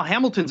when Kyle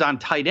Hamilton's on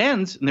tight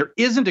ends and there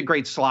isn't a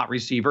great slot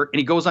receiver and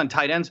he goes on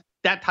tight ends,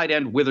 that tight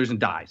end withers and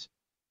dies.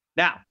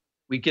 Now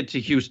we get to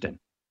Houston.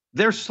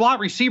 Their slot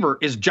receiver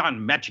is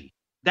John Mechie.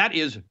 That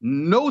is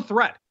no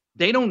threat.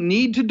 They don't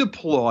need to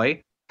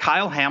deploy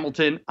Kyle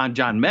Hamilton on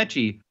John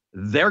Mechie.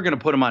 They're going to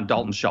put him on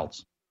Dalton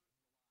Schultz.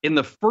 In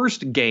the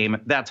first game,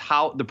 that's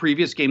how the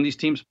previous game these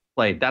teams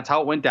played. That's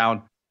how it went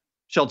down.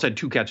 Schultz had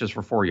 2 catches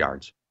for 4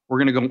 yards.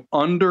 We're going to go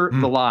under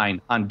the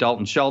line on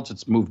Dalton Schultz.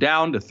 It's moved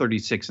down to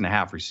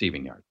 36.5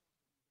 receiving yards.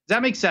 Does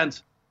that make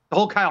sense? The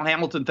whole Kyle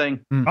Hamilton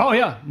thing? Oh,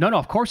 yeah. No,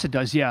 of course it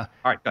does. Yeah.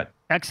 All right, good.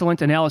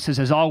 Excellent analysis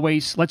as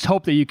always. Let's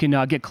hope that you can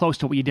get close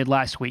to what you did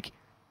last week.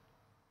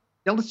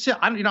 Yeah, let's see.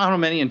 I don't know how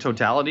many in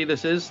totality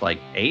this is, like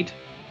 8?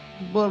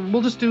 Well,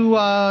 we'll just do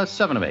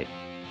 7 of 8.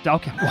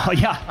 Okay. Well,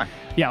 yeah. Right.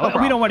 Yeah,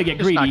 No we don't want to get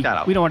Just greedy. knock that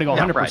out. We don't want to go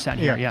Yeah, 100% right.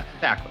 here. Yeah.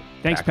 Exactly.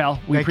 Thanks, pal.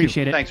 We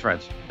appreciate it. Thanks,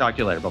 friends. Talk to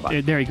you later.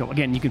 Bye-bye. There you go.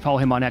 Again, you can follow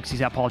him on X.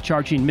 He's at Paul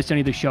Charchian. Miss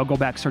any of the show, go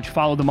back, search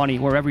Follow the Money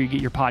wherever you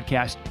get your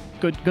podcast.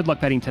 Good luck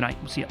betting tonight.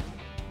 We'll see you.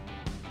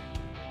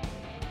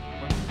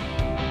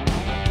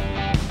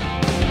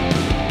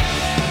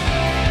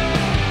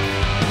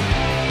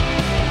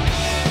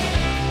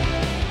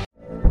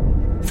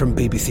 From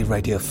BBC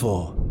Radio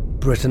 4,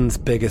 Britain's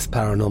biggest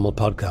paranormal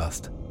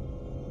podcast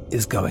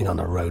is going on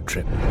a road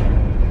trip.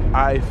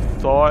 I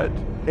thought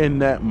in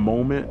that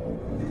moment,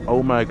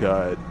 oh my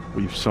God,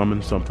 we've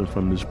summoned something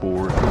from this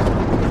board.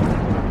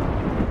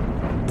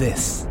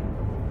 This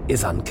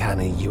is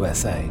Uncanny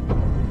USA.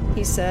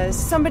 He says,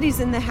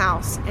 somebody's in the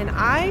house, and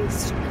I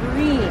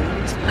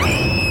screamed.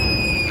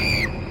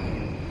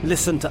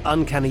 Listen to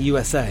Uncanny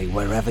USA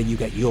wherever you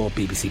get your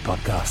BBC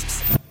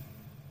podcasts,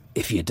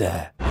 if you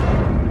dare.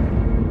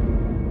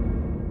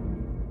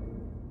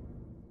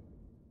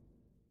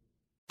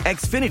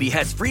 Xfinity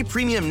has free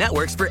premium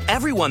networks for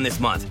everyone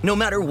this month, no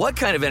matter what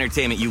kind of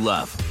entertainment you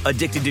love.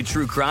 Addicted to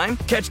true crime?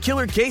 Catch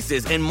killer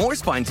cases and more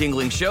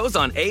spine-tingling shows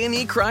on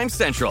A&E Crime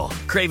Central.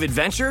 Crave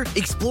adventure?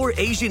 Explore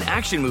Asian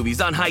action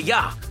movies on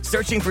Hi-YAH.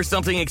 Searching for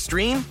something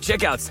extreme?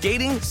 Check out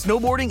skating,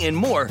 snowboarding, and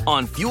more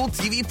on Fuel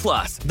TV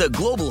Plus, the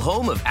global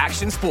home of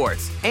action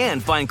sports.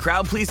 And find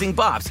crowd-pleasing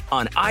bops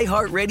on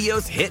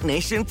iHeartRadio's Hit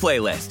Nation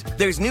playlist.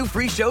 There's new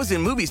free shows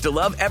and movies to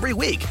love every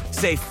week.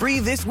 Say free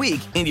this week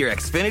in your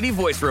Xfinity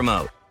voice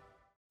remote.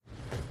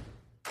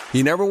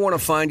 You never want to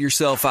find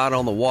yourself out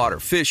on the water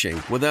fishing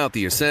without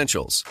the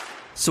essentials.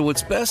 So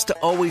it's best to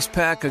always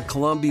pack a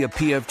Columbia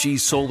PFG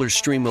Solar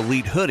Stream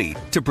Elite hoodie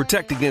to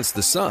protect against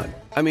the sun.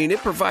 I mean, it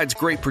provides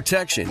great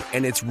protection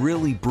and it's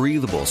really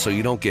breathable so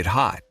you don't get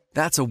hot.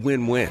 That's a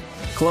win-win.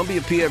 Columbia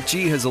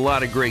PFG has a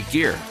lot of great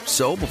gear.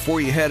 So before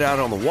you head out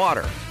on the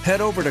water, head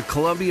over to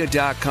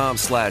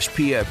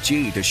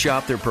Columbia.com/PFG to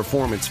shop their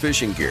performance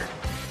fishing gear.